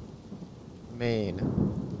Soar. Main.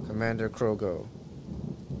 Commander Krogo.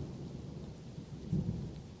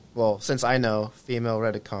 Well, since I know, female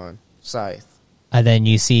Redicon. Scythe. And then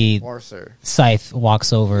you see Morser. Scythe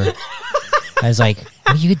walks over. I was like,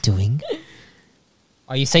 "What are you doing?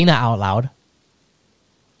 Are you saying that out loud?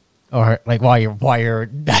 Or while you're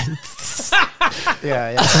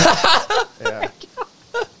Yeah. Yeah.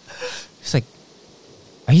 It's like,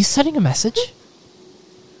 are you sending a message?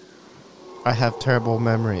 I have terrible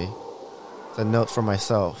memory. It's a note for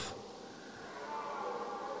myself.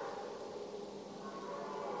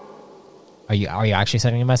 Are you actually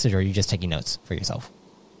sending a message, or are you just taking notes for yourself?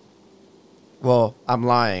 Well, I'm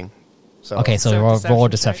lying. So Okay, so So roll a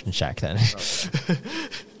deception deception check then.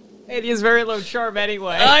 And he has very low charm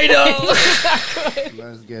anyway. I know.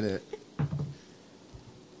 let's get it.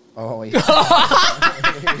 Oh, yeah.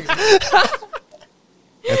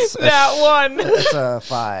 That one. It's a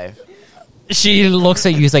 5. She looks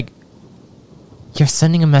at you. She's like, "You're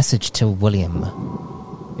sending a message to William.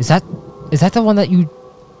 Is that the one that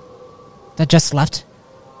just left,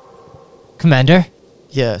 Commander?"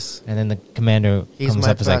 Yes. And then the commander He's comes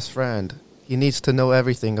my up and is like, best friend. He needs to know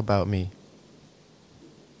everything about me.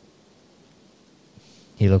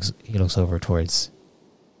 he looks over towards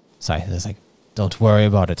Scythe and is like, don't worry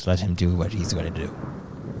about it. Let him do what he's going to do.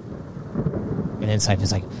 And then Scythe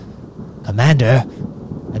is like, Commander.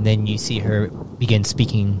 And then you see her begin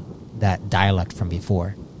speaking that dialect from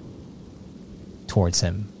before towards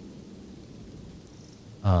him.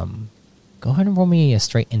 Go ahead and roll me a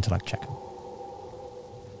straight intellect check.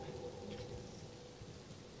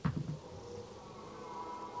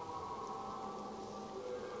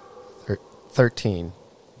 13.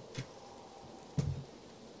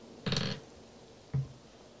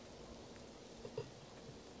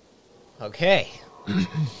 Okay.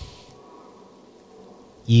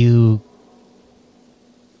 You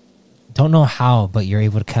don't know how, but you're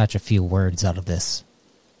able to catch a few words out of this.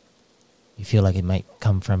 You feel like it might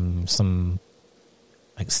come from stem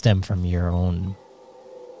from your own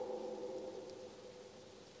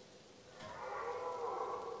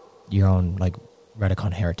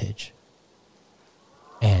Redicon heritage.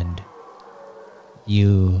 And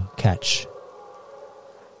you catch,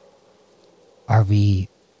 RV,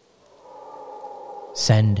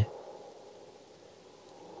 send,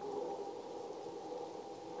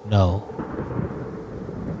 no,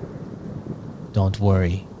 don't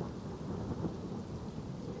worry,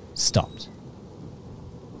 stopped.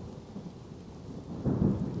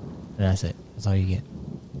 And that's it. That's all you get.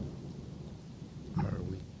 Are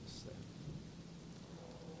we set?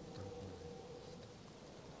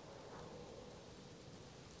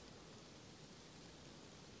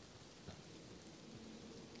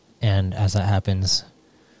 And as that happens,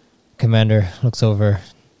 Commander looks over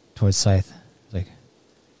towards Scythe,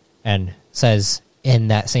 and says in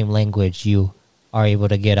that same language you are able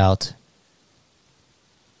to get out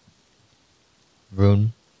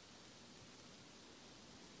rune.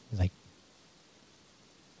 He's like,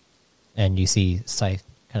 and you see Scythe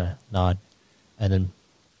kind of nod and then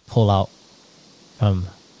pull out from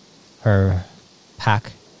her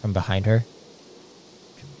pack from behind her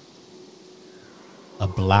a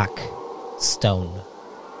black stone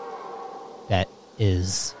that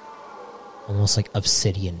is almost like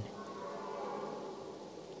obsidian.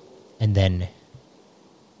 And then,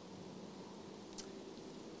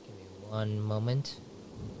 give me one moment.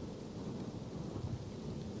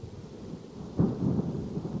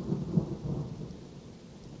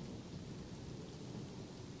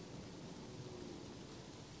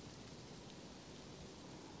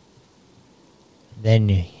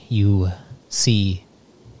 Then you see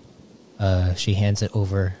she hands it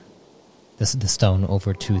over, the stone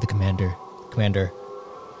over to the commander. Commander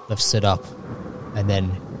lifts it up and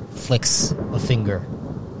then flicks a finger,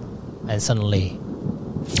 and suddenly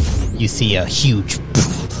you see a huge,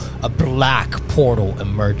 a black portal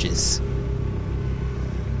emerges.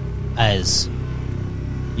 As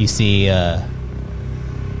you see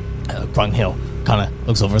Grunghill kind of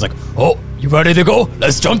looks over and is like, oh, you ready to go?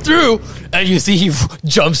 Let's jump through! And you see he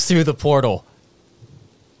jumps through the portal.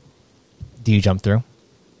 Do you jump through?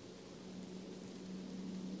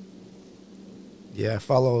 Yeah,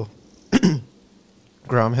 follow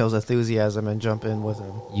Gromhill's enthusiasm and jump in with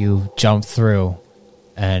him. You jump through,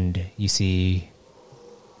 and you see,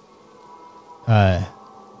 as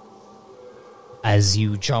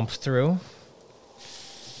you jump through,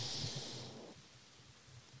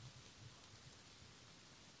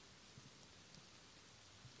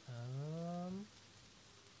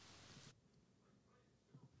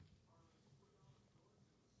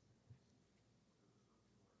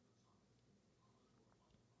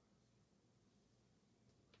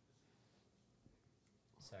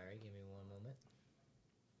 sorry, give me one moment.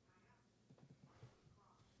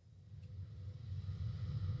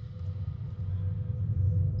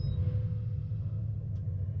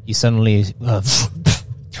 You suddenly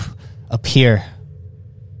appear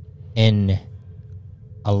in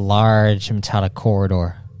a large metallic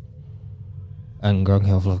corridor. And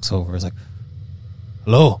Grunghill looks over and is like,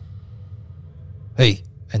 hello? Hey.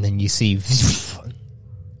 And then you see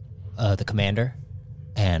the commander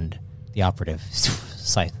and the operative,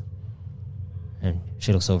 Scythe. And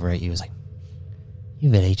she looks over at you and is like, you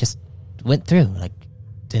really just went through,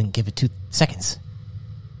 didn't give it 2 seconds.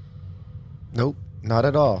 Nope, not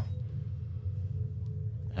at all.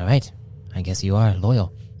 All right. I guess you are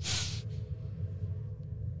loyal.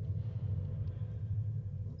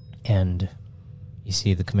 And you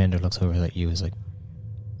see the commander looks over at you and is like,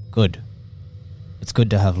 good. It's good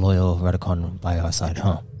to have loyal Redicon by our side,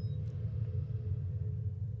 huh?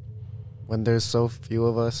 When there's so few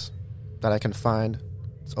of us that I can find,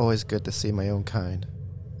 it's always good to see my own kind.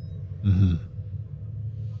 Mm-hmm.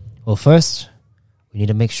 Well, first, we need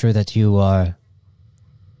to make sure that you are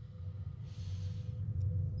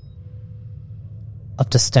up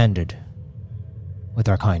to standard with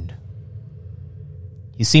our kind.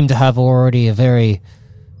 You seem to have already a very...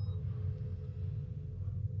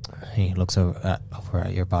 He looks over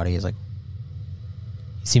at your body. He's like,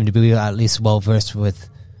 you seem to be at least well versed with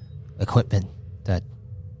equipment that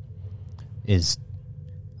is...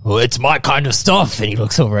 Well, it's my kind of stuff. And he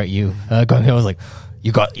looks over at you. Going, I was like,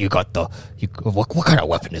 you got the... what kind of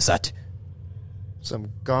weapon is that? Some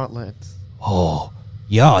gauntlets. Oh,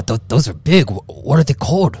 yeah, those are big. What are they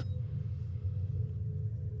called?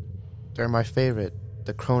 They're my favorite.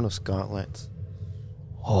 The Kronos gauntlets.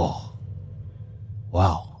 Oh,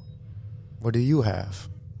 wow. What do you have?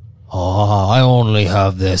 Oh, I only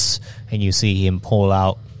have this. And you see him pull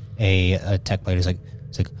out a tech blade. It's like,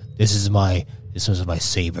 this is my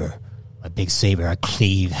saber, my big saber. I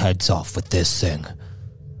cleave heads off with this thing.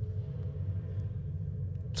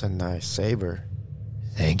 It's a nice saber.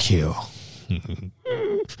 Thank you.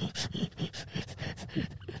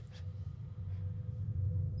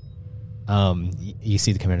 You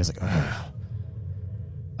see the commander's like, ugh.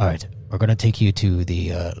 All right, we're gonna take you to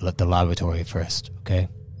the laboratory first, okay?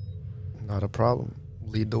 Not a problem.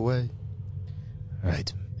 Lead the way. All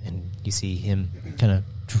right, and you see him kind of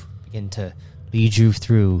begin to lead you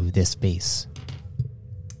through this space.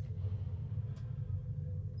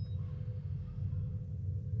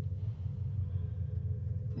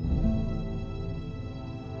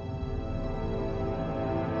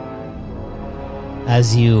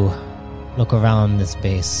 As you look around this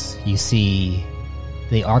base, you see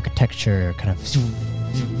the architecture kind of...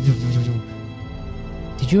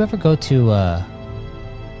 Did you ever go to, I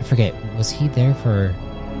forget, was he there for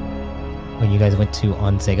when you guys went to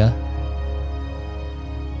Onsega?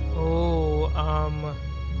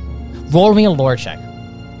 Roll me a lore check.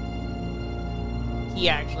 He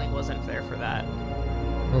actually wasn't there for that.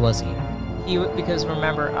 Where was he? Because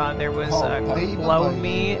remember, there was Clone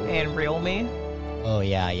Me and Real Me. Oh,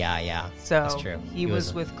 yeah. So that's true. He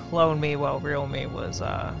was with Clone Me while Real Me was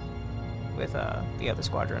with the other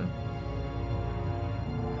squadron.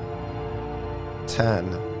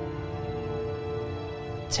 10.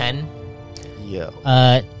 10?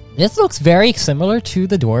 Yeah. This looks very similar to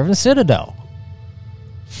the Dwarven Citadel.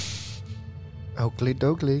 Oakley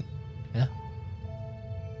dokley. Yeah.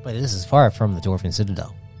 But this is far from the Dwarven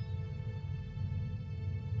Citadel.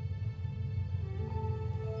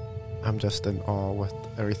 I'm just in awe with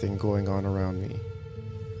everything going on around me.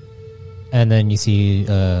 And then you see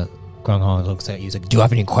Grunghong looks at you. He's like, do you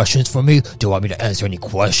have any questions for me? Do you want me to answer any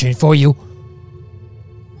question for you?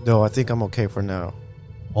 No, I think I'm okay for now.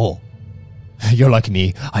 Oh, you're like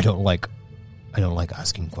me. I don't like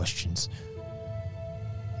asking questions.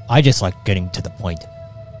 I just like getting to the point.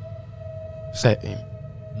 Same.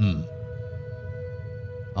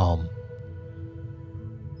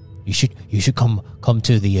 You should come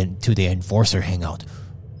to the Enforcer hangout.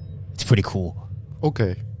 It's pretty cool.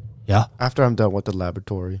 Okay. Yeah? After I'm done with the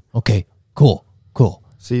laboratory. Okay, cool.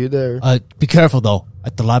 See you there. Be careful though.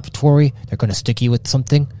 At the laboratory, they're gonna stick you with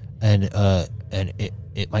something, and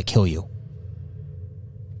it might kill you.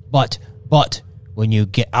 But when you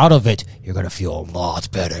get out of it, you're gonna feel a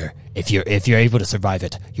lot better. If you're able to survive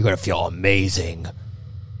it, you're gonna feel amazing.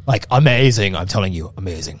 Like amazing, I'm telling you,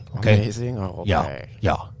 amazing. Okay? Amazing? Oh, okay.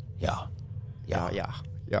 Yeah. Yeah.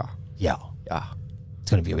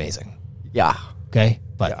 It's gonna be amazing. Yeah. Okay?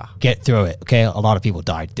 But Yeah. get through it, okay? A lot of people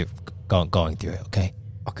died going through it, okay?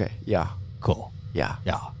 Okay. Yeah. Cool. Yeah.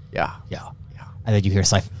 Yeah. Yeah. Yeah. And then you hear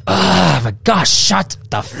Slife, oh my gosh, shut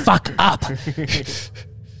the fuck up. He's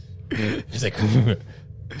like,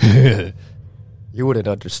 You wouldn't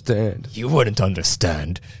understand. you wouldn't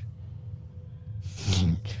understand.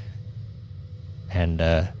 And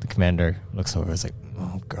the commander looks over and is like,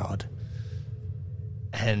 oh god.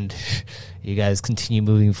 And you guys continue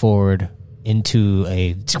moving forward into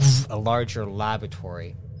a larger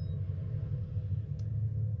laboratory.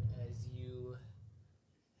 As you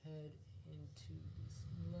head into this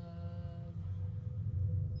lab.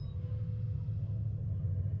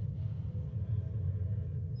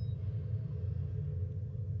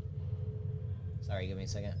 Sorry, give me a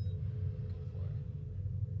second.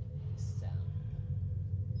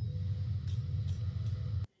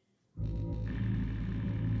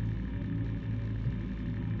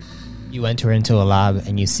 You enter into a lab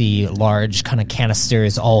and you see large kind of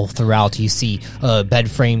canisters all throughout. You see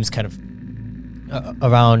bed frames kind of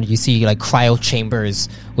around. You see like cryo chambers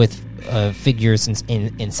with figures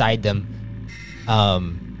inside them.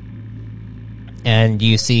 And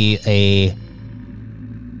you see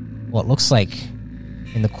what looks like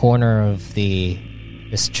in the corner of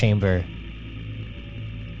this chamber,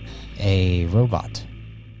 a robot.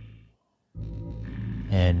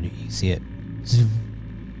 and you see it zoom,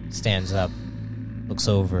 stands up, looks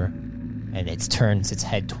over, and it turns its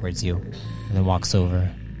head towards you, and then walks over,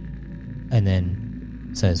 and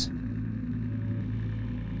then says,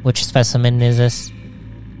 "Which specimen is this?"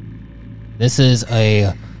 "This is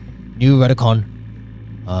a new Redicon,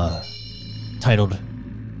 titled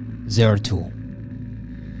Zeratul.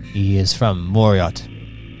 He is from Moriat."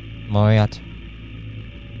 Moriat?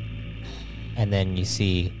 And then you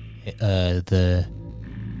see the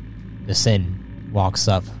Sin walks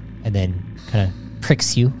up and then kind of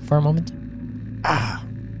pricks you for a moment. Ah!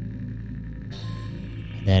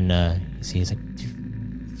 And then you see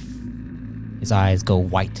his eyes go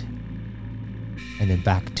white, and then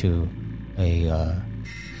back to a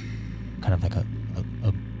kind of like a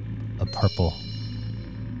purple,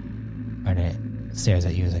 and it stares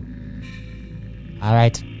at you. It's like, "All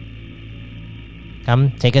right,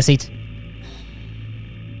 come take a seat."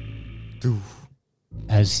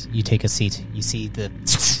 As you take a seat, you see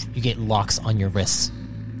you get locks on your wrists.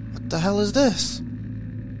 What the hell is this?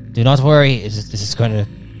 Do not worry, this is going to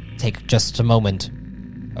take just a moment.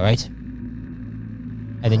 All right?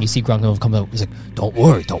 And then you see Grunghilf come up. He's like, don't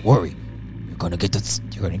worry. You're gonna get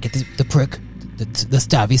the prick, the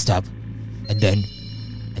stabby stab, and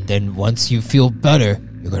then once you feel better,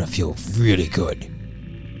 you're gonna feel really good.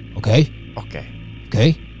 Okay?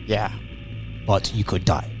 Okay? Yeah. But you could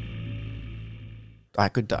die. I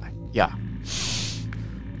could die. Yeah.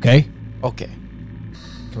 Okay? Okay.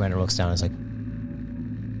 Commander looks down and is like,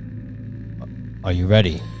 "Are you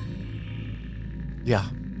ready?" Yeah.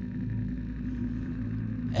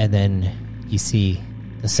 And then you see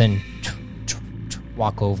the Sin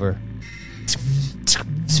walk over,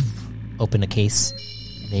 open the case,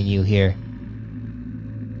 and then you hear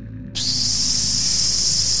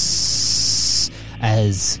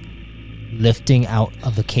as lifting out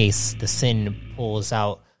of the case, the Sin pulls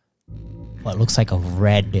out what looks like a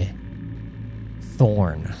red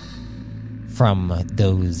thorn from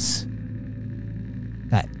those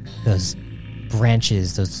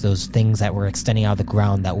branches, those things that were extending out of the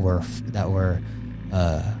ground that were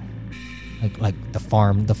like the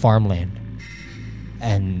farmland,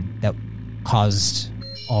 and that caused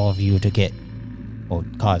all of you to get, well,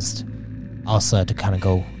 caused Elsa to kind of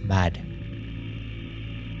go mad.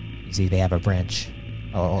 You see, they have a branch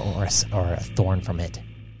or a thorn from it,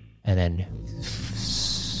 and then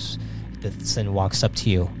the Sin walks up to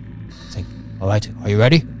you. It's like, "All right, are you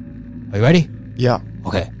ready? Yeah.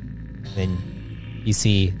 Okay." Then you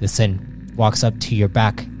see the Sin walks up to your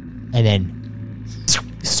back, and then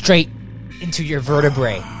straight into your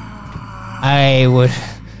vertebrae. I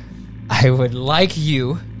would like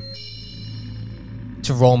you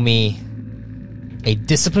to roll me a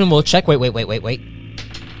discipline will check. Wait.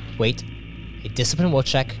 A discipline will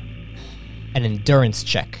check, an endurance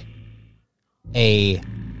check, a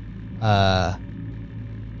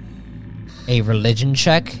religion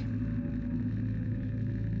check,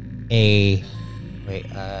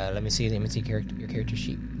 let me see your character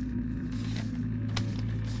sheet.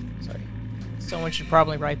 Sorry. Someone should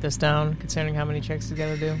probably write this down, considering how many checks you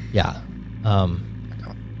gotta do. Yeah. Can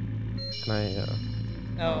I,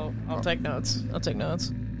 Oh, I'll take notes.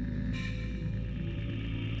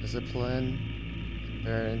 discipline,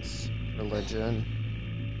 endurance, religion.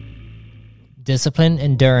 Discipline,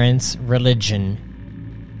 endurance, religion,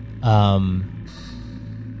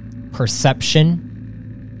 perception,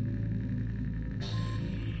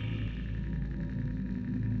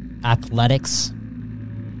 athletics,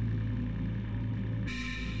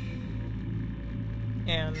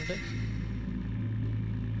 And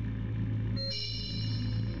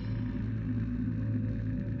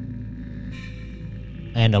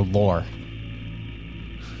and a lore.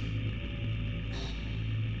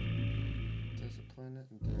 Discipline,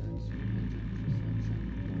 endurance,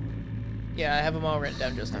 religion, yeah, I have them all written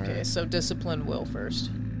down just in case. So discipline will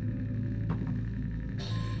first.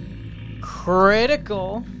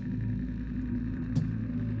 Critical.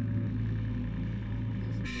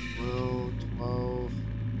 will, 12.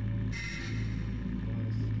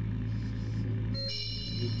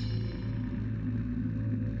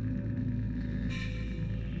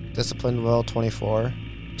 Discipline will, 24.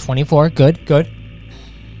 24, good. Okay,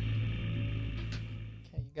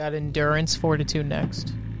 you got endurance, fortitude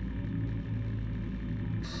next.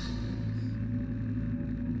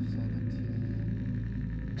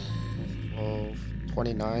 17 plus 12,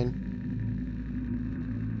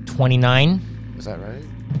 29. 29. Is that right?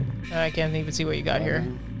 I can't even see what you got here.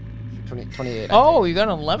 28. Oh, you got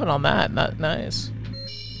an 11 on that. Nice.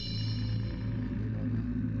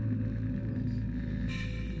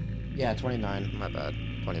 Yeah, 29. My bad.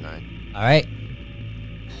 29. All right.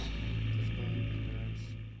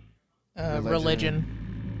 Religion.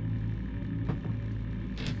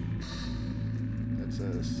 That's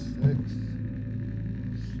a 6.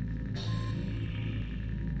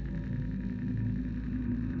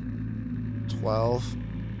 $12.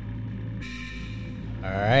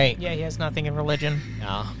 All right. Yeah, he has nothing in religion.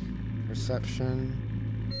 No. Perception.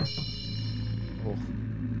 Oh.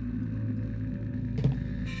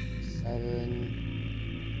 7.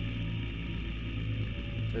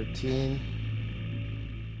 13.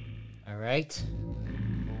 All right.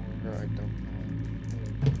 Or I don't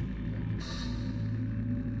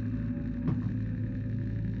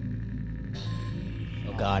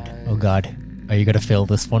Oh God. Oh God. Are you gonna fail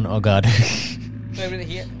this one? Oh God.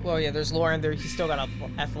 Well, yeah, there's lore, and he's still got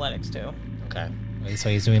athletics, too. Okay. So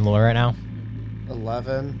he's doing lore right now?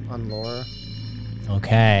 11 on lore.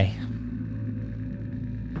 Okay.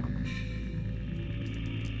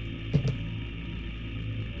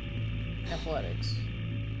 Athletics.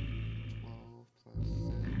 12 plus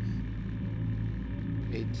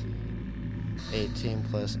 6. 18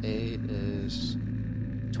 plus 8 is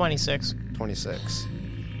 26. 26.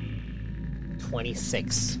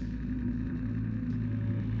 26.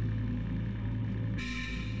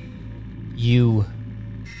 You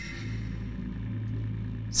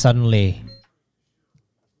suddenly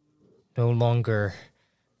no longer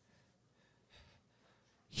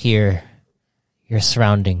hear your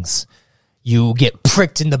surroundings. You get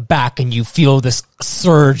pricked in the back and you feel this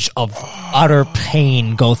surge of utter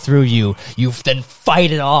pain go through you. You then fight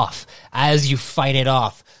it off. As you fight it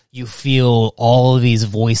off, you feel all of these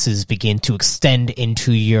voices begin to extend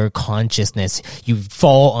into your consciousness. You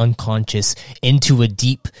fall unconscious into a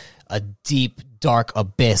deep, dark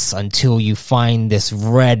abyss until you find this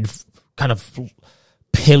red kind of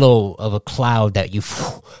pillow of a cloud that you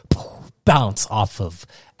bounce off of.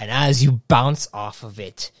 And as you bounce off of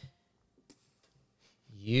it,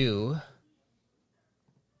 you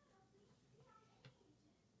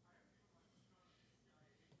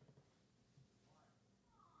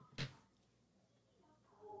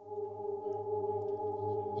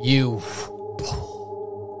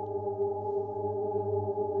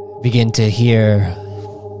begin to hear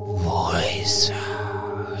voice.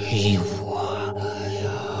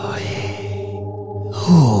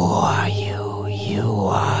 Who are you? You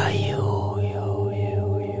are you.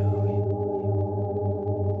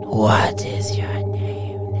 What is your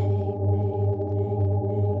name?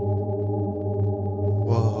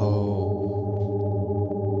 Whoa.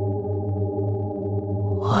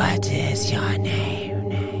 What is your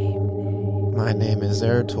name? My name is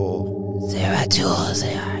Zeratul. Zeratul.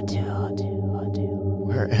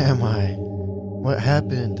 Where am I? What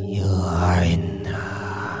happened? You are in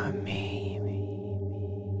me.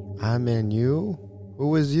 I'm in you?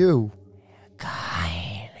 Who is you? Kind.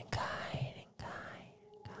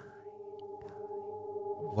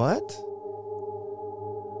 What?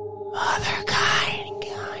 Mother kind.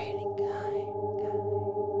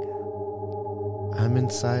 I'm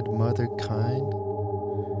inside Mother Kind?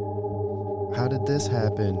 How did this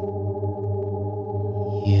happen?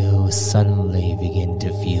 You suddenly begin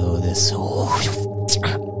to feel this.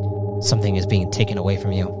 Something is being taken away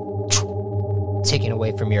from you. Taken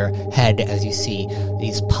away from your head as you see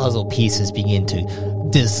these puzzle pieces begin to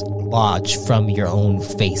dislodge from your own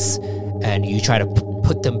face. And you try to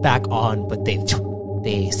put them back on, but they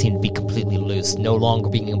seem to be completely loose, no longer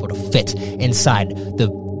being able to fit inside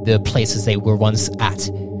the places they were once at.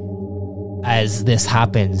 As this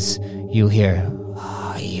happens, you hear,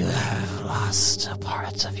 you have lost a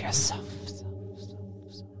part of yourself.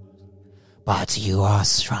 But you are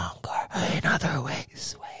stronger in other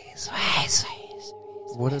ways.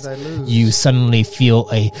 What did I lose? You suddenly feel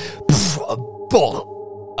a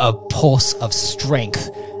pulse of strength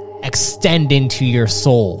extend into your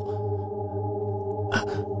soul.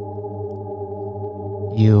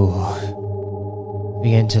 You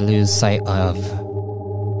begin to lose sight of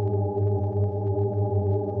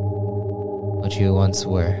what you once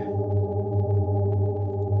were.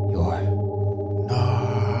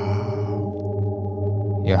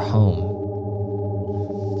 Your home.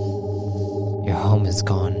 Your home is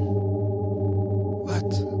gone.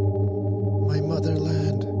 What? My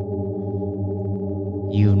motherland.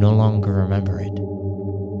 You no longer remember it,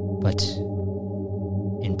 but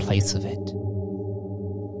in place of it,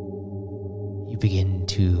 you begin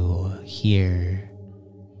to hear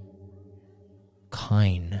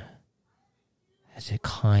Kine. As a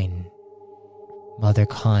Kine, Mother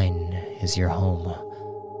Kine is your home.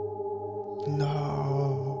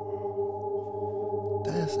 No.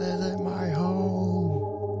 This isn't my home.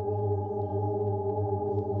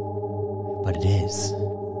 But it is.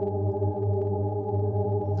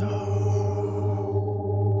 No.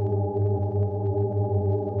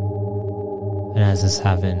 And as this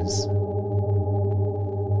happens,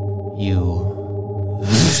 you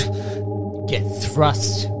get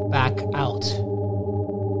thrust back out.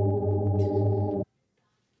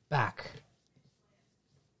 Back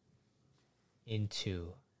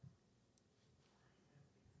into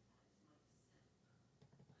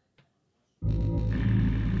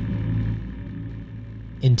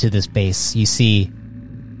this base. You see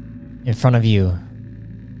in front of you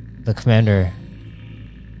the commander.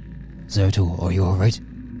 Zertul, are you alright?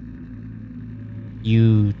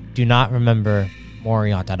 You do not remember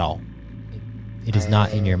Moriant at all. It is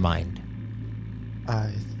not in your mind.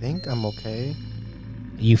 I think I'm okay.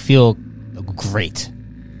 You feel great.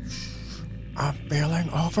 I'm feeling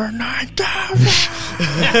over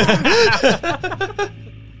 9,000.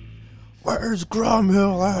 Where's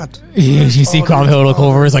Gromhill at? You see Cromhill look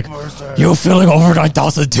over. He's like, "You feeling over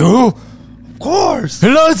 9,000 too? Of course.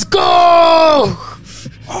 Let's go!"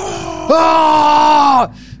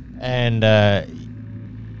 Ah! And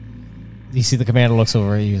you see the commander looks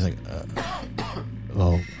over. He's like,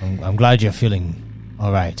 "Well, I'm glad you're feeling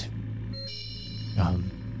all right.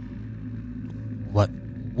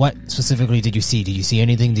 What specifically did you see? Did you see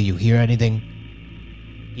anything? Did you hear anything?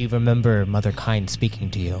 Do you remember Mother Kind speaking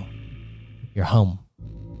to you? You're home."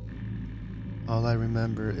 All I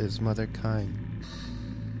remember is Mother Kind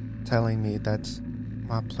telling me that's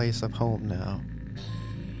my place of home now.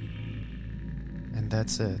 And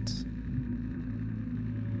that's it.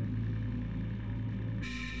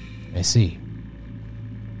 I see.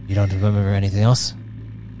 You don't remember anything else?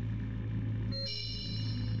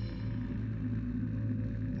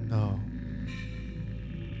 No.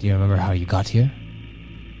 Do you remember how you got here?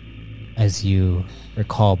 As you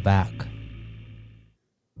recall back,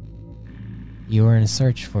 you were in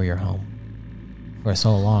search for your home for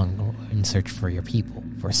so long, in search for your people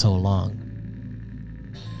for so long.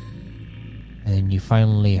 And then you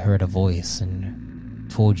finally heard a voice and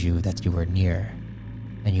told you that you were near,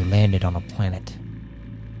 and you landed on a planet.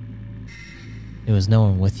 There was no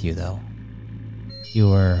one with you, though. You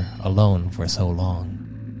were alone for so long.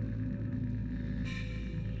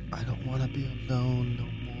 I don't want to be alone no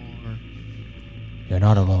more. You're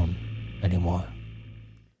not alone anymore.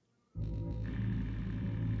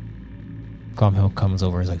 Cromhill comes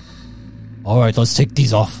over and is like, "Alright, let's take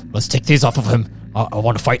these off. Let's take these off of him. I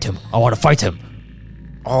want to fight him. I want to fight him."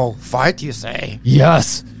 Oh, fight, you say?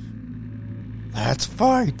 "Yes." Let's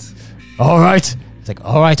fight. "Alright." It's like,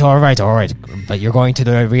 alright. But you're going to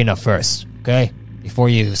the arena first, okay? Before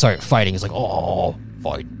you start fighting. It's like, "Oh,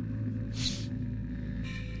 fight."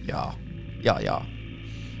 Yeah. Yeah.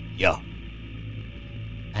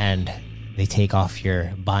 And they take off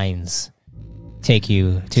your binds, take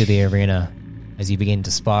you to the arena as you begin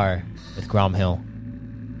to spar with Gromhill.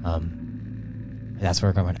 That's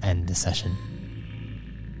where we're going to end the session.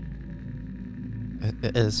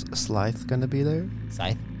 Is Slythe gonna be there?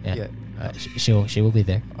 Scythe? Yeah. Yeah. She will be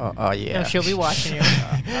there. Oh yeah. No, she'll be watching you.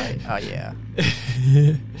 Oh yeah.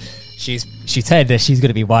 She said that she's going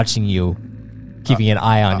to be watching you, keeping an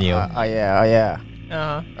eye on you. Oh yeah.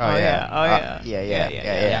 Uh-huh.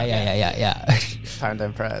 Yeah. Time to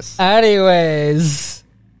impress. Anyways,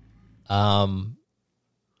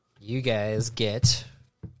 you guys get.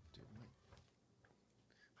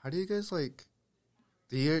 How do you guys like?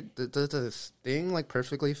 Does this thing like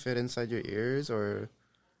perfectly fit inside your ears, or?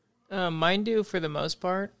 Mine do for the most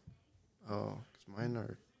part. Oh, 'cause mine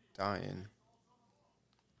are dying.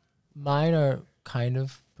 Mine are kind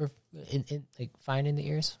of like fine in the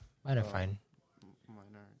ears. Mine are fine.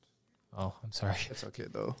 Mine aren't. Oh, I'm sorry. It's okay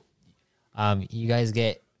though. You guys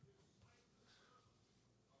get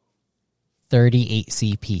 38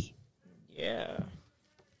 CP. Yeah.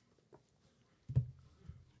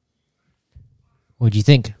 What'd you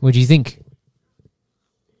think?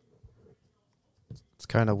 It's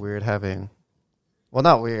kind of weird having, well,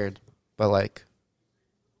 not weird, but like,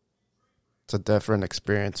 it's a different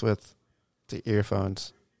experience with the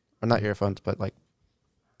earphones, or not earphones, but like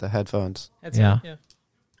the headphones. Yeah.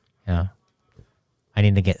 I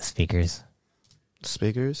need to get speakers.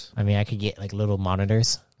 Speakers? I mean, I could get like little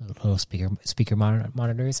monitors, little speaker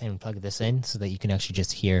monitors, and plug this in so that you can actually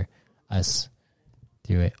just hear us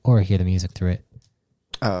through it, or hear the music through it.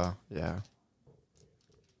 Oh, yeah.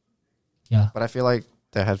 Yeah. But I feel like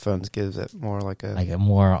the headphones gives it more like a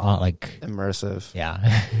more like immersive. Yeah.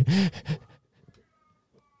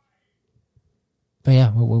 But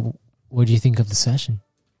yeah, what do you think of the session?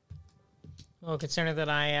 Well, considering that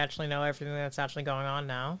I actually know everything that's actually going on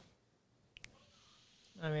now,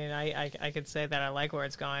 I mean, I could say that I like where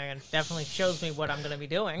it's going, and definitely shows me what I'm going to be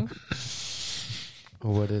doing.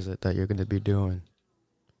 What is it that you're going to be doing?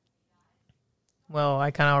 Well,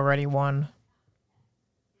 I kind of already won.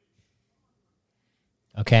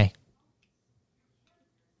 Okay.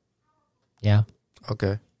 Yeah.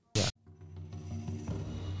 Okay.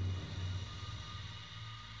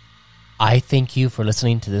 I thank you for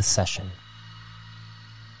listening to this session.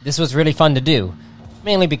 This was really fun to do,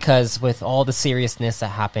 mainly because with all the seriousness that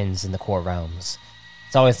happens in the core realms,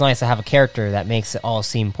 it's always nice to have a character that makes it all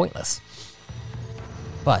seem pointless.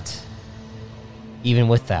 But, even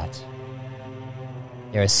with that,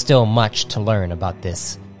 there is still much to learn about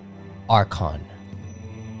this Archon,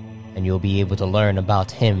 and you'll be able to learn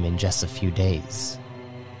about him in just a few days.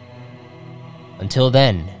 Until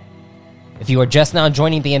then, if you are just now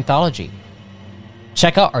joining the anthology,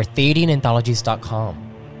 check out ArthadianAnthologies.com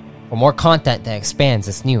for more content that expands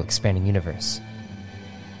this new expanding universe.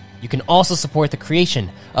 You can also support the creation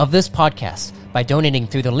of this podcast by donating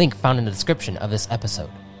through the link found in the description of this episode.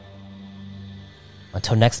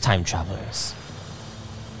 Until next time, travelers,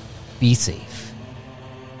 be safe,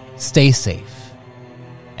 stay safe,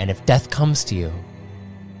 and if death comes to you,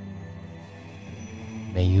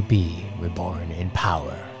 may you be reborn in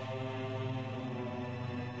power.